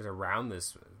was around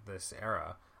this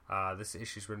era. This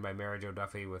issue is written by Mary Jo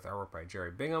Duffy with artwork by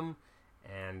Jerry Bingham.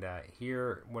 And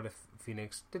here, what if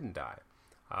Phoenix didn't die?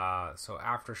 So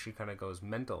after she kind of goes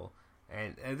mental,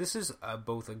 and this is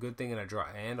both a good thing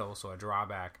and also a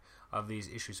drawback of these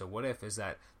issues of What If, is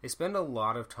that they spend a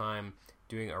lot of time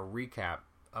doing a recap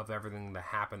of everything that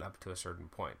happened up to a certain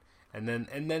point, and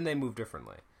then they move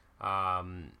differently.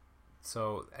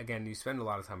 So again, you spend a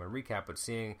lot of time on recap, but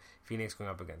seeing Phoenix going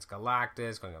up against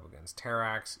Galactus, going up against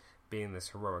Terrax, being this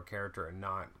heroic character and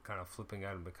not kind of flipping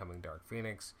out and becoming Dark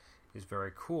Phoenix is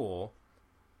very cool.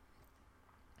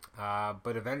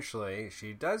 But eventually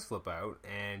she does flip out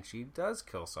and she does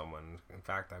kill someone. In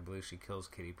fact, I believe she kills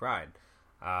Kitty Pryde.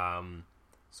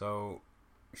 So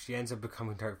she ends up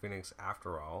becoming Dark Phoenix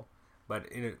after all, but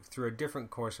through a different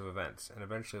course of events. And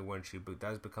eventually when she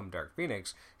does become Dark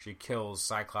Phoenix, she kills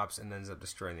Cyclops and ends up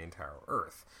destroying the entire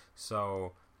Earth.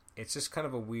 So it's just kind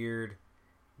of a weird,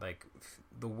 like,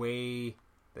 the way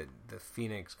that the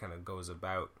Phoenix kind of goes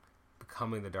about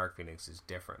becoming the Dark Phoenix is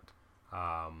different.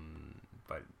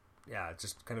 But yeah, it's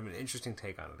just kind of an interesting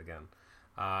take on it again.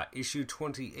 Issue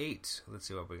 28. Let's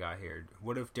see what we got here.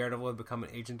 What if Daredevil had become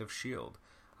an agent of S.H.I.E.L.D.?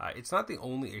 It's not the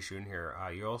only issue in here.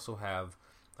 You also have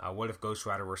what if Ghost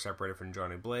Rider were separated from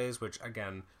Johnny Blaze, which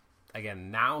again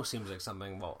now seems like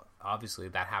something, well, obviously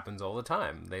that happens all the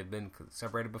time. They've been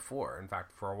separated before, in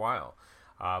fact, for a while.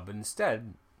 But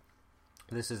instead,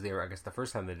 this is the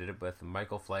first time they did it, with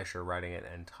Michael Fleischer writing it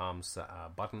and Tom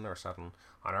Sutton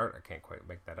on art. I can't quite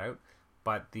make that out.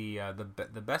 But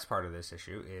the best part of this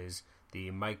issue is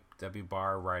the Mike W.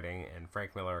 Barr writing and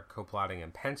Frank Miller co-plotting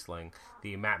and penciling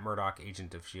the Matt Murdock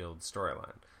Agent of S.H.I.E.L.D.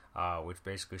 storyline, which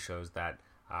basically shows that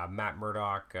Matt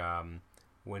Murdock,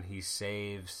 when he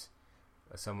saves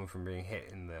someone from being hit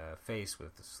in the face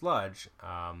with the sludge,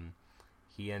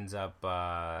 he ends up,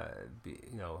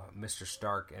 Mr.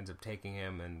 Stark ends up taking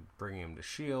him and bringing him to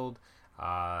S.H.I.E.L.D.,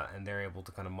 and they're able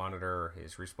to kind of monitor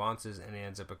his responses, and he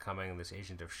ends up becoming this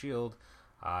Agent of S.H.I.E.L.D.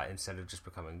 Instead of just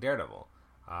becoming Daredevil.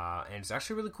 And it's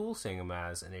actually really cool seeing him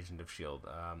as an Agent of S.H.I.E.L.D.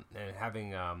 And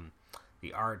having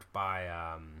the art by,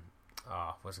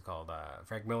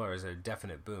 Frank Miller is a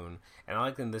definite boon. And I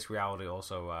like in this reality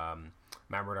also,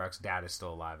 Matt Murdock's dad is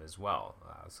still alive as well.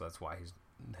 So that's why he's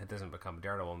doesn't become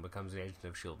Daredevil and becomes an agent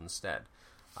of S.H.I.E.L.D. instead.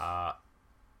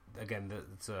 Again,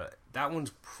 that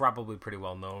one's probably pretty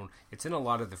well known. It's in a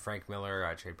lot of the Frank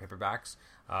Miller trade paperbacks,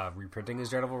 reprinting his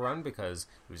Daredevil run, because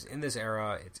it was in this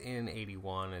era. It's in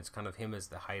 81. It's kind of him as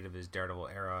the height of his Daredevil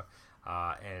era,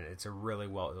 and it's a really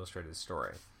well illustrated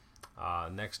story.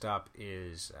 Next up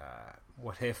is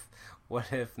what if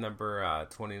number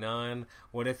 29.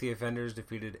 What if the Avengers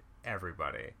defeated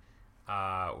everybody,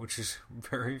 which is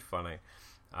very funny.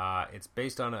 It's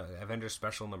based on Avengers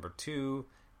Special number 2.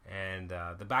 And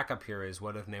the backup here is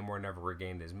what if Namor never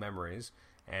regained his memories,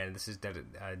 and this is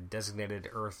designated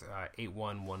Earth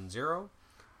 8110.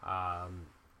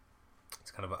 It's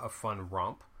kind of a fun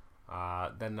romp.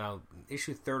 Then now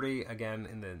issue 30, again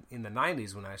in the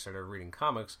 90s when I started reading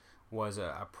comics, was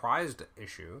a prized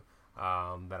issue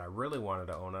that I really wanted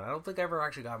to own, and I don't think I ever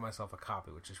actually got myself a copy,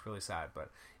 which is really sad.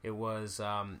 But it was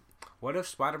what if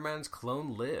Spider-Man's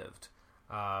clone lived,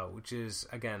 which is,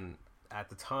 again, at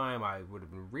the time I would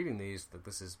have been reading these, like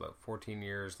this is about 14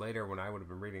 years later when I would have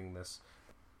been reading this.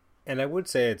 And I would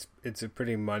say it's a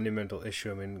pretty monumental issue.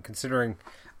 I mean, considering,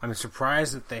 I'm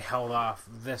surprised that they held off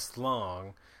this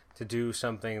long to do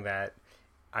something that,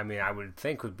 I mean, I would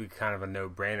think would be kind of a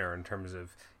no-brainer in terms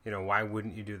of, why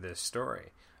wouldn't you do this story?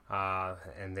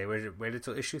 And they waited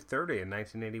till issue 30 in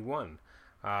 1981.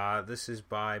 This is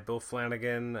by Bill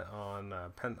Flanagan on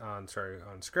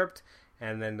script.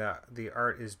 And then the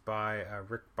art is by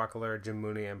Rick Buckler, Jim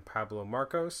Mooney, and Pablo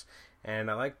Marcos.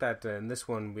 And I like that in this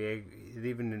one, it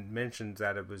even mentions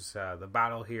that it was the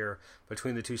battle here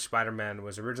between the two Spider-Man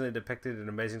was originally depicted in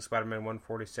Amazing Spider-Man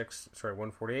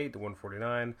 148 to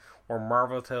 149, or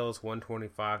Marvel Tales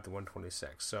 125 to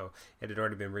 126. So it had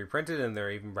already been reprinted, and they're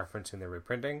even referencing the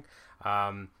reprinting.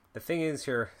 The thing is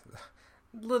here,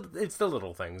 it's the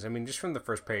little things. I mean, just from the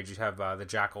first page, you have the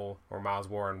Jackal, or Miles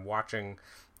Warren, watching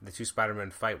the two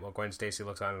Spider-Men fight while Gwen Stacy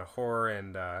looks on in horror,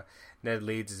 and Ned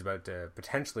Leeds is about to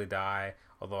potentially die,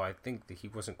 although I think that he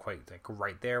wasn't quite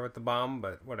right there with the bomb,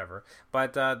 but whatever.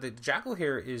 But the Jackal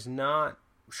here is not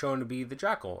shown to be the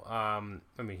Jackal. I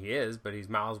mean, he is, but he's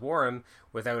Miles Warren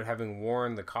without having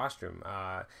worn the costume.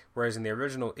 Whereas in the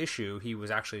original issue, he was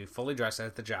actually fully dressed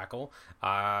as the Jackal.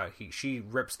 She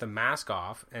rips the mask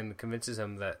off and convinces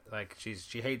him that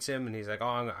she hates him, and he's like,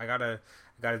 "Oh, I gotta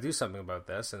do something about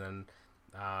this," and then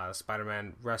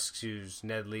Spider-Man rescues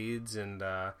Ned Leeds, and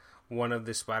one of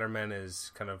the Spider-Men is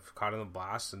kind of caught in the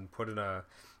blast and put in a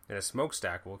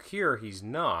smokestack. Well, here he's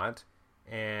not,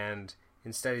 and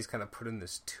instead he's kind of put in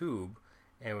this tube.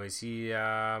 Anyways, he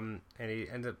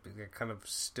ends up kind of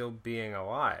still being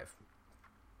alive.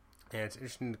 And it's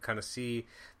interesting to kind of see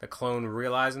the clone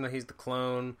realizing that he's the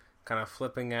clone, kind of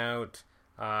flipping out.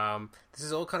 This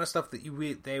is all kind of stuff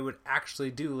that they would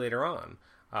actually do later on.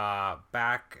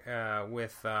 Back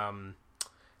with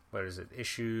what is it,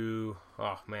 issue,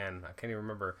 oh man, I can't even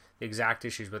remember the exact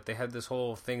issues, but they had this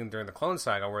whole thing during the Clone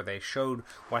Saga where they showed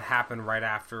what happened right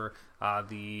after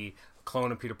the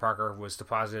clone of Peter Parker was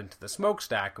deposited into the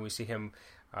smokestack, and we see him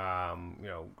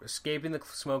escaping the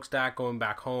smokestack, going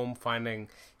back home, finding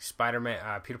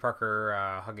Peter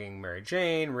Parker hugging Mary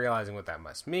Jane, realizing what that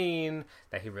must mean,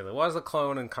 that he really was a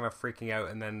clone, and kind of freaking out,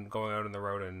 and then going out on the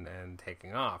road and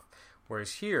taking off.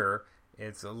 Whereas here,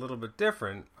 it's a little bit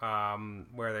different,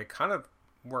 where they kind of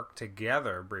work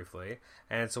together briefly,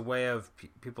 and it's a way of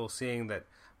people seeing that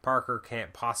Parker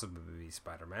can't possibly be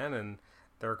Spider-Man, and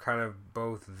they're kind of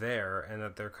both there, and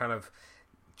that they're kind of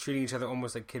treating each other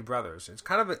almost like kid brothers. It's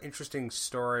kind of an interesting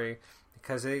story,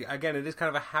 because it is kind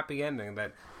of a happy ending,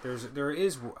 that there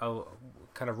is a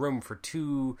kind of room for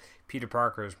two Peter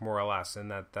Parkers, more or less,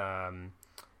 and that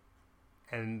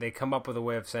and they come up with a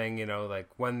way of saying,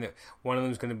 when one of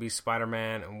them's going to be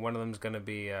Spider-Man and one of them's going to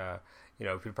be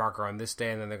Peter Parker on this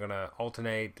day, and then they're going to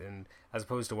alternate, and as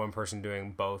opposed to one person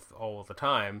doing both all the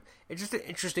time. It's just an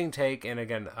interesting take, and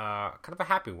again, kind of a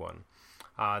happy one.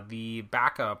 The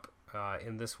backup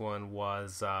in this one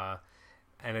was,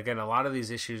 and again, a lot of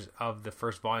these issues of the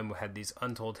first volume had these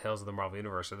Untold Tales of the Marvel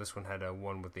Universe. So this one had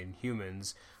one with the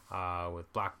Inhumans,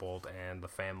 with Black Bolt and the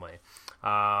Family.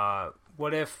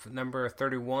 What if number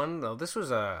 31? Well, this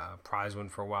was a prize one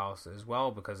for a while as well,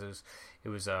 because it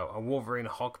was a Wolverine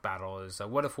Hulk battle.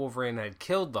 What if Wolverine had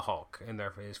killed the Hulk in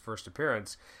his first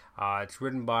appearance? It's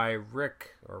written by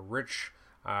Rich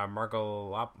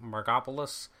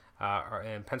Margopoulos.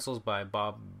 And pencils by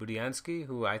Bob Budiansky,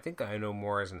 who I think I know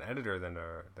more as an editor than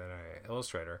an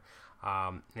illustrator.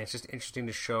 And it's just interesting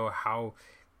to show how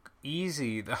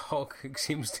easy the Hulk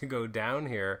seems to go down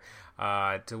here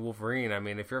to Wolverine. I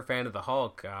mean, if you're a fan of the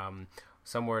Hulk,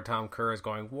 somewhere Tom Kerr is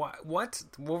going, what?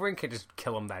 Wolverine can't just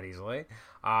kill him that easily.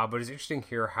 But it's interesting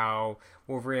here how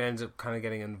Wolverine ends up kind of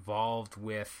getting involved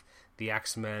with the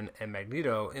X-Men and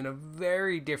Magneto in a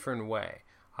very different way.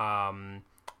 And,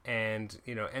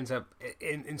 ends up,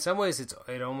 in some ways,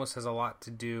 it almost has a lot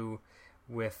to do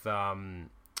with Ultimate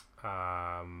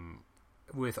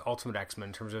X-Men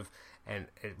in terms of,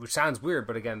 which sounds weird,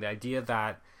 but again, the idea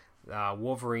that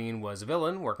Wolverine was a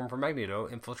villain working for Magneto,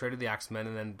 infiltrated the X-Men,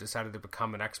 and then decided to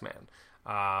become an X-Man.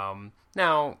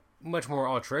 Now, much more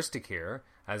altruistic here,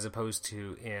 as opposed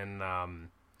to in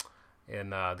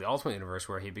the Ultimate Universe,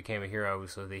 where he became a hero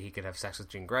so that he could have sex with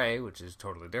Jean Grey, which is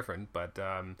totally different. But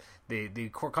the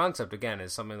core concept, again,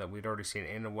 is something that we'd already seen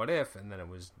in What If, and then it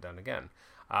was done again.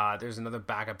 There's another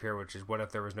backup here, which is What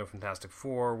If There Was No Fantastic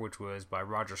Four, which was by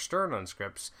Roger Stern on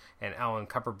scripts and Alan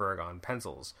Kupperberg on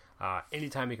pencils.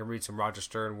 Anytime you can read some Roger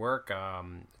Stern work,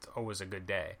 it's always a good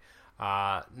day.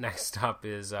 Next up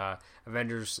is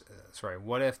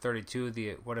What If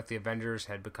 32, What If the Avengers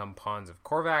had become pawns of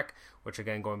Korvac, which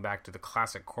again, going back to the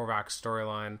classic Korvac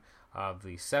storyline of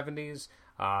the 70s.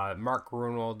 Mark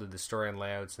Gruenwald did the story and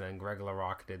layouts, and then Greg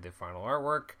LaRocque did the final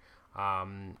artwork.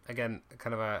 Again,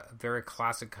 kind of a very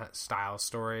classic style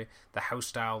story. The house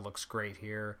style looks great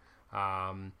here.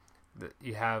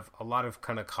 You have a lot of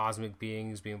kind of cosmic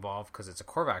beings being involved because it's a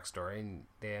Korvac story, and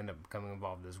they end up becoming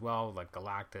involved as well, like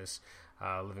Galactus,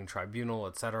 Living Tribunal,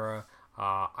 etc.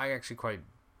 I actually quite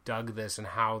dug this and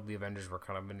how the Avengers were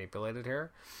kind of manipulated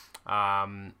here. I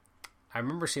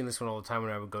remember seeing this one all the time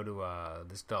when I would go to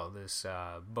this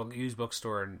used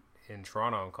bookstore in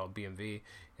Toronto called BMV.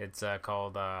 It's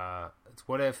called it's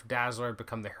What If Dazzler had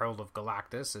become the Herald of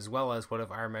Galactus, as well as What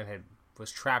If Iron Man was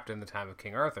trapped in the time of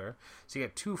King Arthur. So you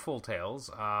get two full tales.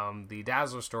 The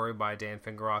Dazzler story by Dan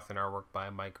Fingeroth and artwork by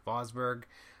Mike Vosberg.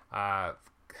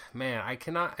 Man, I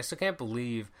still can't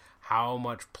believe how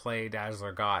much play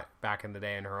Dazzler got back in the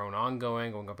day in her own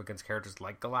ongoing, going up against characters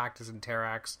like Galactus and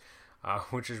Terrax,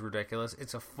 which is ridiculous.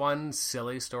 It's a fun,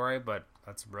 silly story, but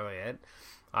that's really it.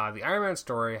 The Iron Man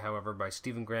story, however, by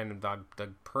Stephen Grant and Doug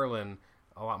Perlin,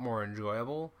 a lot more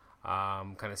enjoyable.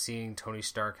 Kind of seeing Tony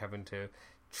Stark having to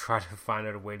try to find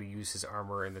out a way to use his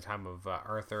armor in the time of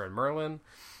Arthur and Merlin.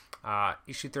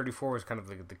 Issue 34 was kind of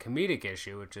the comedic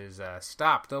issue, which is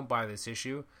stop, don't buy this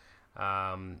issue.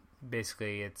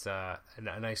 Basically, it's a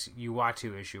nice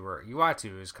Uatu issue where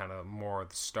Uatu is kind of more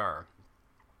the star.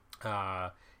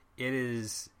 It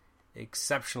is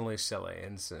exceptionally silly,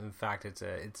 and in fact, it's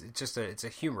a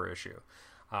humor issue.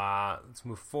 Let's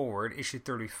move forward. Issue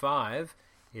 35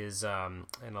 is an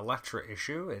Elektra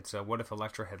issue. It's What If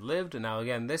Elektra Had Lived? And now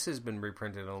again, this has been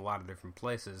reprinted in a lot of different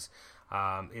places.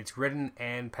 It's written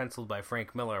and penciled by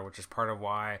Frank Miller, which is part of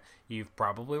why you've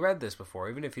probably read this before.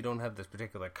 Even if you don't have this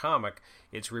particular comic,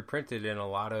 it's reprinted in a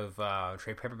lot of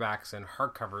trade paperbacks and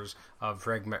hardcovers of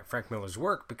Frank Miller's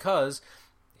work, because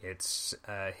it's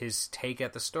his take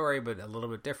at the story, but a little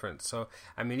bit different. So,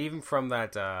 I mean, even from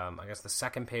that, I guess the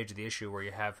second page of the issue where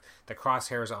you have the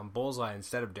crosshairs on Bullseye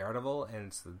instead of Daredevil, and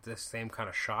it's the same kind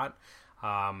of shot.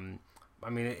 I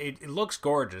mean, it looks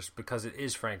gorgeous because it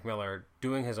is Frank Miller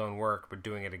doing his own work, but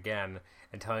doing it again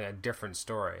and telling a different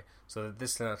story. So that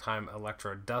this time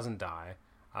Elektra doesn't die,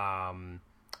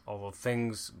 although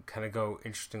things kind of go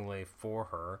interestingly for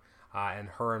her, and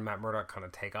her and Matt Murdock kind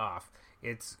of take off.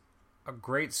 It's a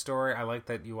great story. I like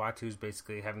that Uatu's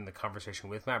basically having the conversation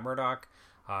with Matt Murdock.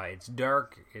 It's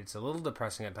dark, it's a little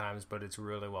depressing at times, but it's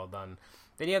really well done.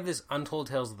 Then you have this Untold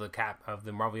Tales of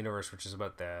the Marvel Universe, which is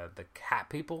about the cat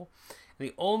people. And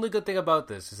the only good thing about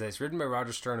this is that it's written by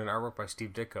Roger Stern and artwork by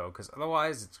Steve Ditko, because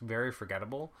otherwise it's very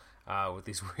forgettable with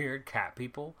these weird cat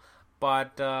people.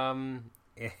 But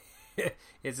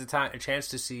it's a chance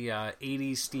to see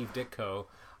 80s Steve Ditko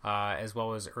as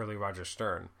well as early Roger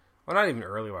Stern. Well, not even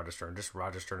early Roger Stern, just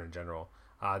Roger Stern in general.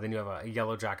 Then you have a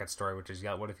Yellow Jacket story, which is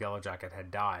What If Yellow Jacket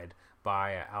Had Died,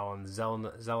 by Alan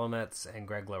Zelenetz and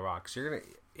Greg LaRocque. So you're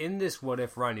gonna, in this What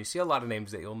If run, you see a lot of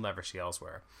names that you'll never see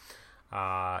elsewhere.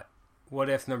 What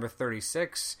If number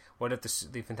 36, What If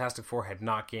the Fantastic Four had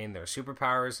not gained their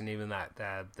superpowers, and even that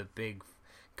the big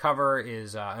cover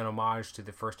is an homage to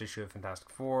the first issue of Fantastic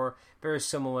Four. Very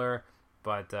similar,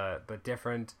 but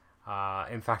different.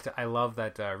 In fact, I love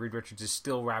that Reed Richards is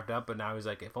still wrapped up, but now he's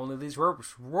like, if only these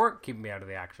ropes weren't keeping me out of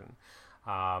the action.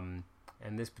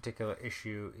 And this particular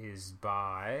issue is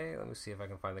by, let me see if I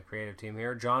can find the creative team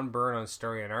here, John Byrne on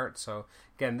story and art. So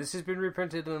again, this has been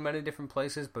reprinted in many different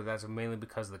places, but that's mainly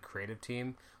because the creative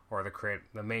team, or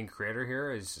the main creator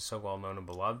here, is so well known and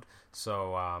beloved.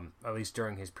 So at least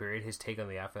during his period, his take on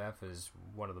the FF is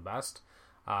one of the best.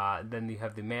 Then you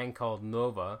have The Man Called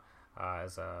Nova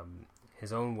as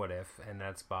his own What If, and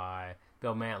that's by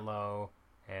Bill Mantlo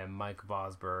and Mike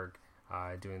Vosberg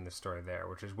doing the story there,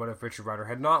 which is what if Richard Rider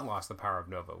had not lost the power of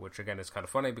Nova, which again is kind of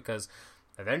funny because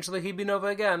eventually he'd be Nova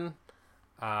again.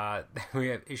 We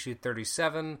have issue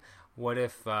 37. What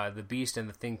if the Beast and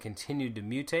the Thing continued to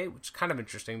mutate, which is kind of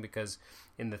interesting because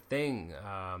in the Thing,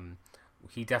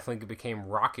 he definitely became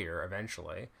rockier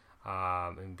eventually,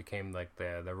 and became like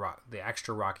the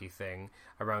extra rocky Thing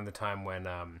around the time when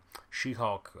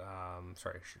She-Hulk,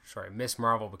 Miss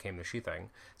Marvel became the She-Thing.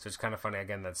 So it's kind of funny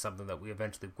again. That's something that we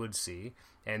eventually would see.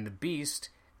 And the Beast,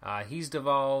 he's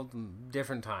devolved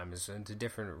different times into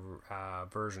different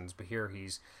versions, but here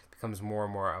he's becomes more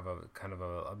and more of a kind of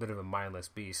a bit of a mindless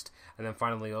beast. And then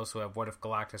finally, also have What If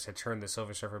Galactus had turned the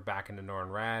Silver Surfer back into Norrin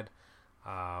Radd,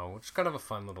 which is kind of a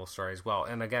fun little story as well.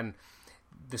 And again,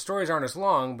 the stories aren't as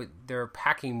long, but they're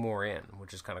packing more in,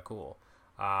 which is kind of cool.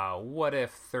 What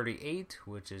If 38,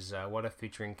 which is What If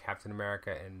featuring Captain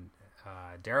America and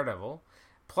Daredevil,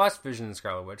 plus Vision and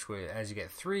Scarlet Witch, as you get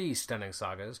 3 stunning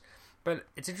sagas. But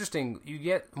it's interesting, you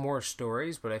get more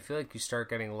stories, but I feel like you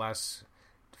start getting less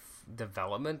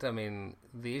development. I mean,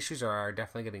 the issues are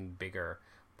definitely getting bigger,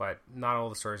 but not all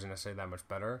the stories are necessarily that much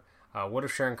better. What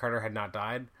if Sharon Carter had not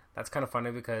died? That's kind of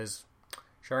funny because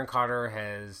Sharon Carter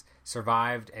has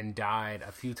survived and died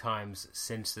a few times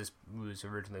since this was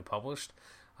originally published.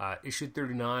 Issue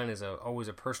 39 is always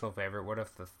a personal favorite. What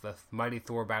if the mighty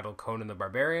Thor battled Conan the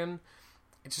Barbarian?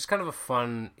 It's just kind of a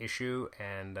fun issue,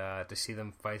 and to see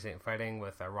them fighting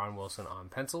with Ron Wilson on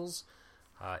pencils.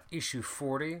 Issue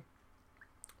 40,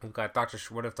 we've got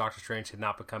What if Doctor Strange had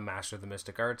not become Master of the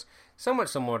Mystic Arts? Somewhat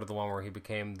similar to the one where he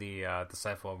became the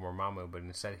disciple of Dormammu, but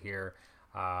instead here,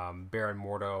 Baron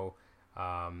Mordo,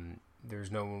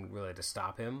 there's no one really to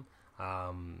stop him.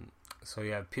 So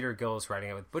you have Peter Gillis writing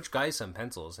it with Butch Guice on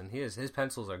pencils, and his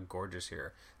pencils are gorgeous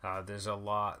here. There's a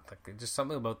lot, just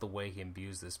something about the way he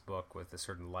imbues this book with a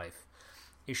certain life.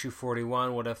 Issue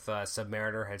 41, What if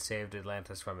Submariner had saved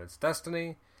Atlantis from its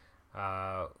destiny?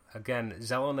 Again,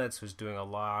 Zelonets was doing a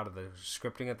lot of the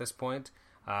scripting at this point.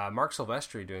 Mark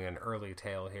Silvestri doing an early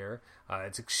tale here.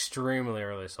 It's extremely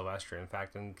early Silvestri. In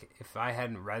fact, if I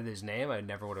hadn't read his name, I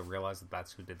never would have realized that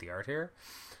that's who did the art here.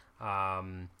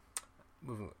 I'm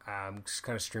just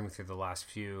kind of streaming through the last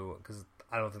few because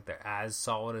I don't think they're as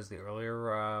solid as the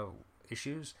earlier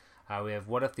issues. We have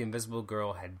What if the Invisible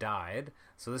Girl had died?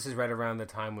 So this is right around the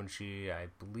time when she, I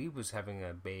believe, was having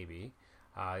a baby.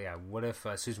 What if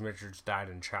Susan Richards died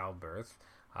in childbirth?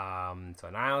 So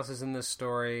Annihilus is in this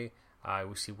story.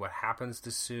 We see what happens to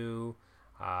Sue,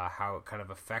 how it kind of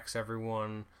affects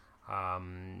everyone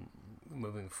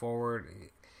moving forward.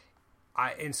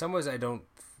 In some ways, I don't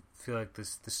feel like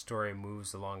this story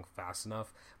moves along fast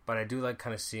enough, but I do like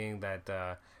kind of seeing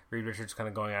that Reed Richards kind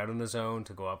of going out on his own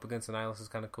to go up against Annihilus is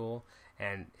kind of cool,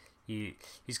 and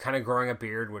he's kind of growing a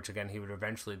beard, which again he would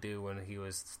eventually do when he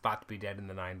was thought to be dead in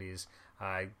the 90s.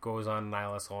 Goes on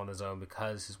Annihilus all on his own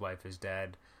because his wife is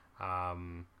dead.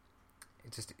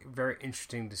 It's just very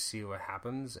interesting to see what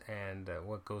happens and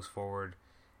what goes forward,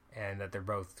 and that they're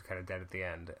both kind of dead at the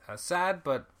end. Sad,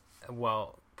 but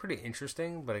pretty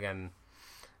interesting. But again,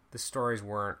 the stories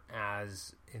weren't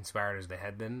as inspired as they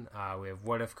had been. We have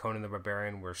What if Conan the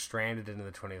Barbarian were stranded into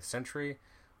the 20th century,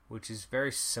 which is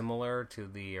very similar to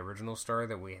the original story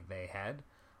that they had.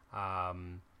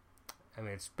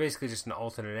 It's basically just an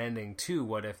alternate ending to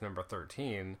What If number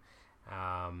 13,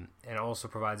 and also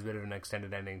provides a bit of an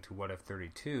extended ending to What If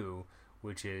 32,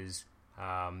 which is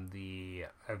the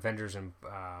Avengers and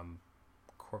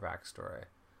Korvac story.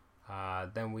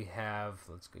 Then we have,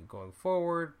 let's get going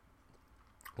forward,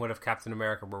 What if Captain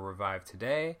America were revived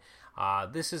today?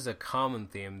 This is a common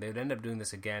theme. They'd end up doing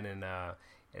this again in a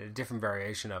different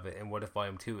variation of it in What If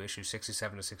Volume 2, issues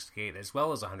 67 to 68, as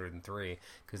well as 103,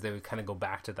 because they would kind of go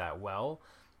back to that well.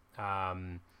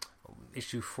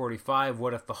 Issue 45,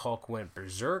 What if the Hulk went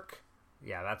berserk?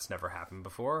 Yeah, that's never happened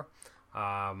before.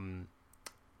 The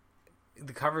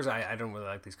covers, I don't really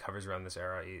like these covers around this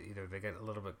era either. They get a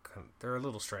little bit, they're a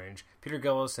little strange. Peter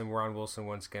Gillis and Ron Wilson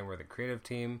once again were the creative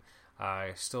team.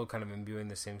 Still kind of imbuing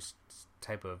the same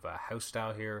type of house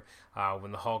style here.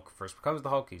 When the Hulk first becomes the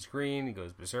Hulk, he's green, he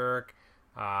goes berserk.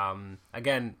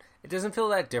 Again, it doesn't feel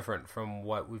that different from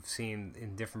what we've seen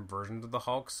in different versions of the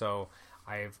Hulk, so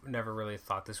I've never really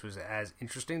thought this was as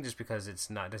interesting just because it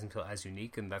doesn't feel as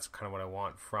unique, and that's kind of what I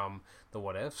want from the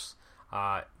What Ifs.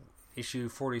 Issue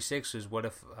 46 is What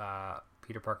if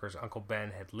Peter Parker's Uncle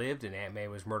Ben had lived and Aunt May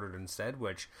was murdered instead,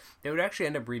 which they would actually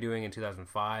end up redoing in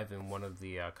 2005 in one of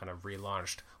the kind of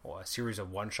relaunched series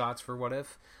of one-shots for What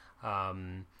If.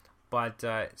 But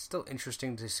it's still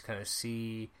interesting to kind of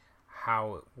see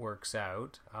how it works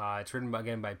out. It's written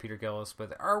again by Peter Gillis, but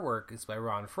the artwork is by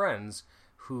Ron Frenz,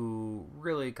 who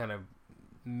really kind of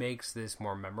makes this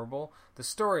more memorable. The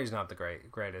story is not the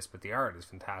greatest, but the art is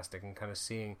fantastic, and kind of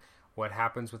seeing what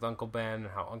happens with Uncle Ben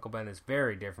and how Uncle Ben is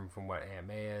very different from what Aunt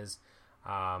May is,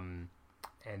 and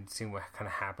seeing what kind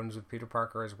of happens with Peter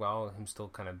Parker as well, him still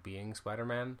kind of being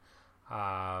Spider-Man.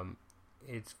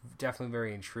 It's definitely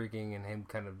very intriguing, and him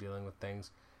kind of dealing with things,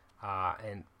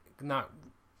 and not.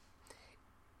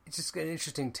 It's just an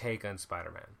interesting take on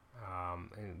Spider-Man,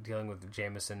 and dealing with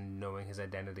Jameson, knowing his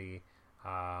identity,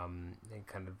 and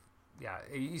kind of,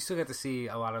 you still get to see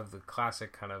a lot of the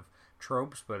classic kind of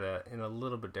tropes, but in a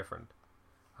little bit different.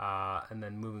 And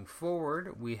then moving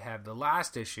forward, we have the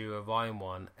last issue of Volume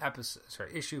 1,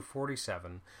 issue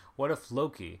 47, What If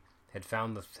Loki Had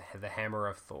Found the Hammer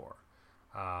of Thor?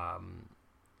 And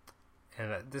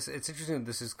it's interesting,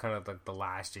 this is kind of like the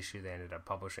last issue they ended up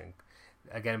publishing.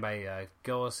 Again, by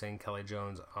Gillis and Kelly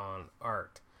Jones on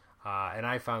art. And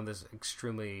I found this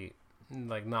extremely,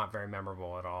 not very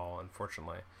memorable at all,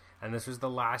 unfortunately. And this was the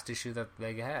last issue that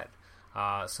they had.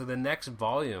 So the next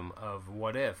volume of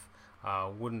What If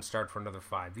wouldn't start for another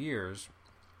 5 years.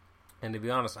 And to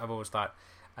be honest, I've always thought,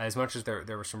 as much as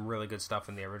there was some really good stuff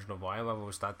in the original volume, I've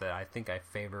always thought that I think I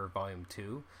favor Volume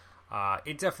 2.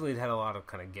 It definitely had a lot of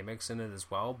kind of gimmicks in it as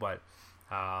well, but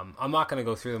I'm not going to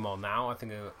go through them all now. I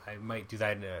think I might do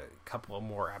that in a couple of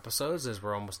more episodes, as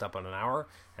we're almost up on an hour,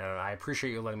 and I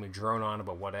appreciate you letting me drone on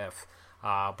about What If.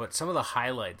 But some of the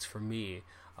highlights for me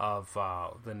of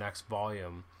the next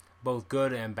volume, both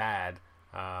good and bad,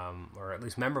 or at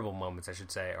least memorable moments, I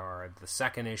should say, are the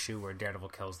second issue where Daredevil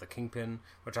kills the Kingpin,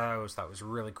 which I always thought was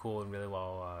really cool and really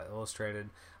well illustrated.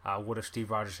 What if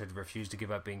Steve Rogers had refused to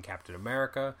give up being Captain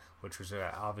America, which was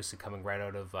obviously coming right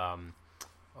out of,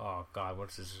 oh God,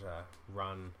 what's his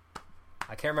run?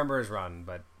 I can't remember his run,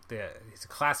 but he's a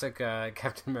classic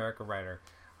Captain America writer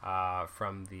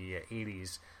from the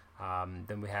 80s.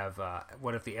 Then we have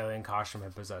What If the Alien Costume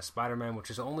Had Possessed Spider-Man,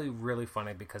 which is only really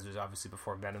funny because it was obviously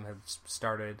before Venom had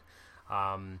started.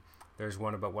 There's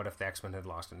one about what if the X-Men had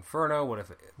lost Inferno, what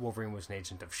if Wolverine was an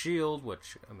agent of S.H.I.E.L.D.,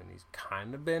 which, I mean, he's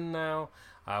kind of been now.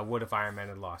 What if Iron Man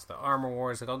had lost the Armor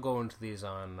Wars? I'll go into these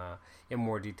in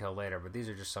more detail later, but these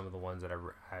are just some of the ones that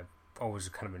I've always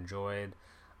kind of enjoyed.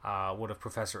 What if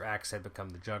Professor X had become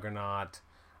the Juggernaut?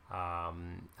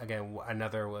 Again,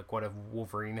 another, what if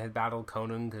Wolverine had battled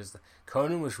Conan, because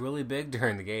Conan was really big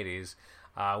during the 80s.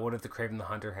 What if the Kraven the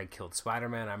Hunter had killed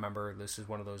Spider-Man? I remember this is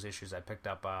one of those issues I picked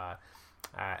up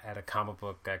at a comic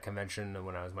book convention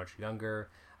when I was much younger,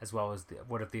 as well as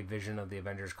what if the Vision of the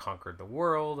Avengers conquered the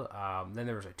world? Then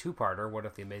there was a two-parter, what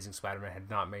if the Amazing Spider-Man had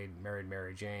not married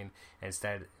Mary Jane, and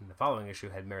instead, in the following issue,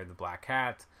 had married the Black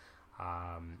Cat?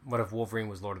 What if Wolverine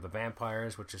was Lord of the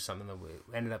Vampires, which is something that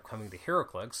ended up coming to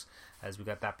HeroClix, as we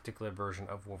got that particular version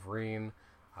of Wolverine.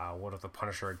 What if the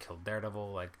Punisher had killed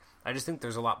Daredevil? I just think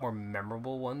there's a lot more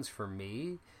memorable ones for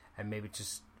me, and maybe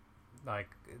just I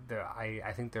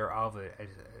think they're of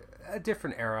a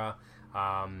different era,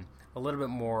 a little bit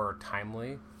more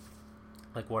timely.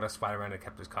 Like what if Spider-Man had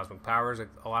kept his cosmic powers?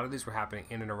 A lot of these were happening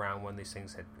in and around when these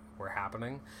things were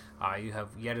happening. You have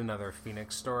yet another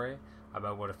Phoenix story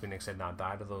about what if Phoenix had not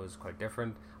died, although it was quite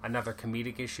different. Another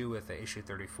comedic issue with issue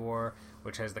 34,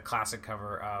 which has the classic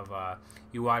cover of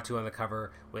Uatu on the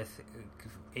cover with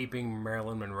aping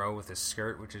Marilyn Monroe with his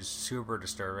skirt, which is super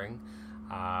disturbing.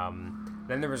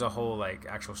 Then there was a whole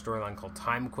actual storyline called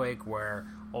Timequake, where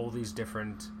all these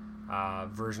different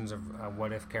versions of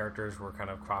what if characters were kind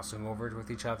of crossing over with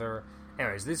each other.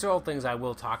 Anyways, these are all things I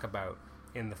will talk about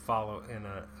in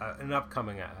an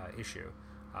upcoming issue.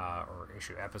 Or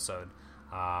issue episode,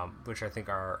 which I think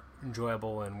are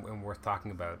enjoyable and worth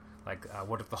talking about.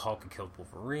 What if the Hulk had killed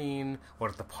Wolverine?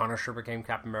 What if the Punisher became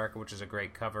Captain America, which is a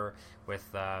great cover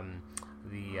with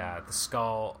the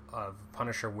skull of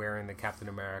Punisher wearing the Captain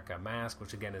America mask,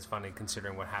 which again is funny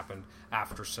considering what happened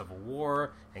after Civil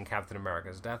War and Captain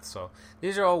America's death. So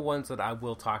these are all ones that I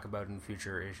will talk about in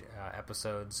future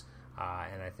episodes.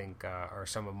 And I think are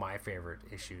some of my favorite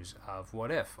issues of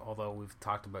What If, although we've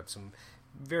talked about some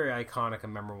very iconic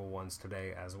and memorable ones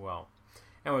today as well.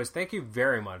 Anyways, thank you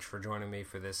very much for joining me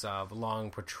for this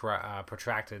long,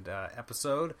 protracted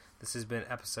episode. This has been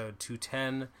episode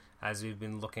 210, as we've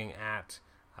been looking at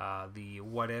the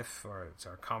What If, or it's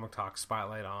our Comic Talk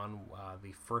Spotlight on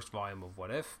the first volume of What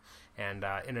If. And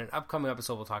in an upcoming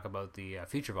episode, we'll talk about the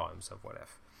future volumes of What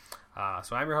If.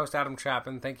 So I'm your host, Adam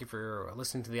Chapman. Thank you for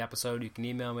listening to the episode. You can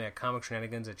email me at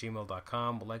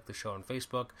comicshenanigans@gmail.com. Like the show on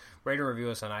Facebook, rate and review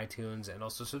us on iTunes, and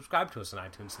also subscribe to us on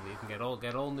iTunes so that you can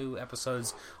get all new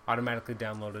episodes automatically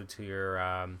downloaded to your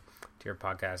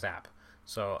podcast app.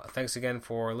 So thanks again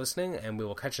for listening, and we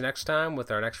will catch you next time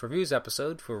with our next reviews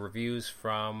episode for reviews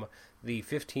from the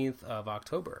 15th of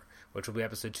October, which will be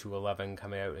episode 211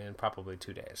 coming out in probably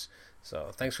 2 days.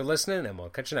 So thanks for listening, and we'll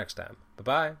catch you next time.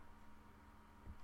 Bye-bye.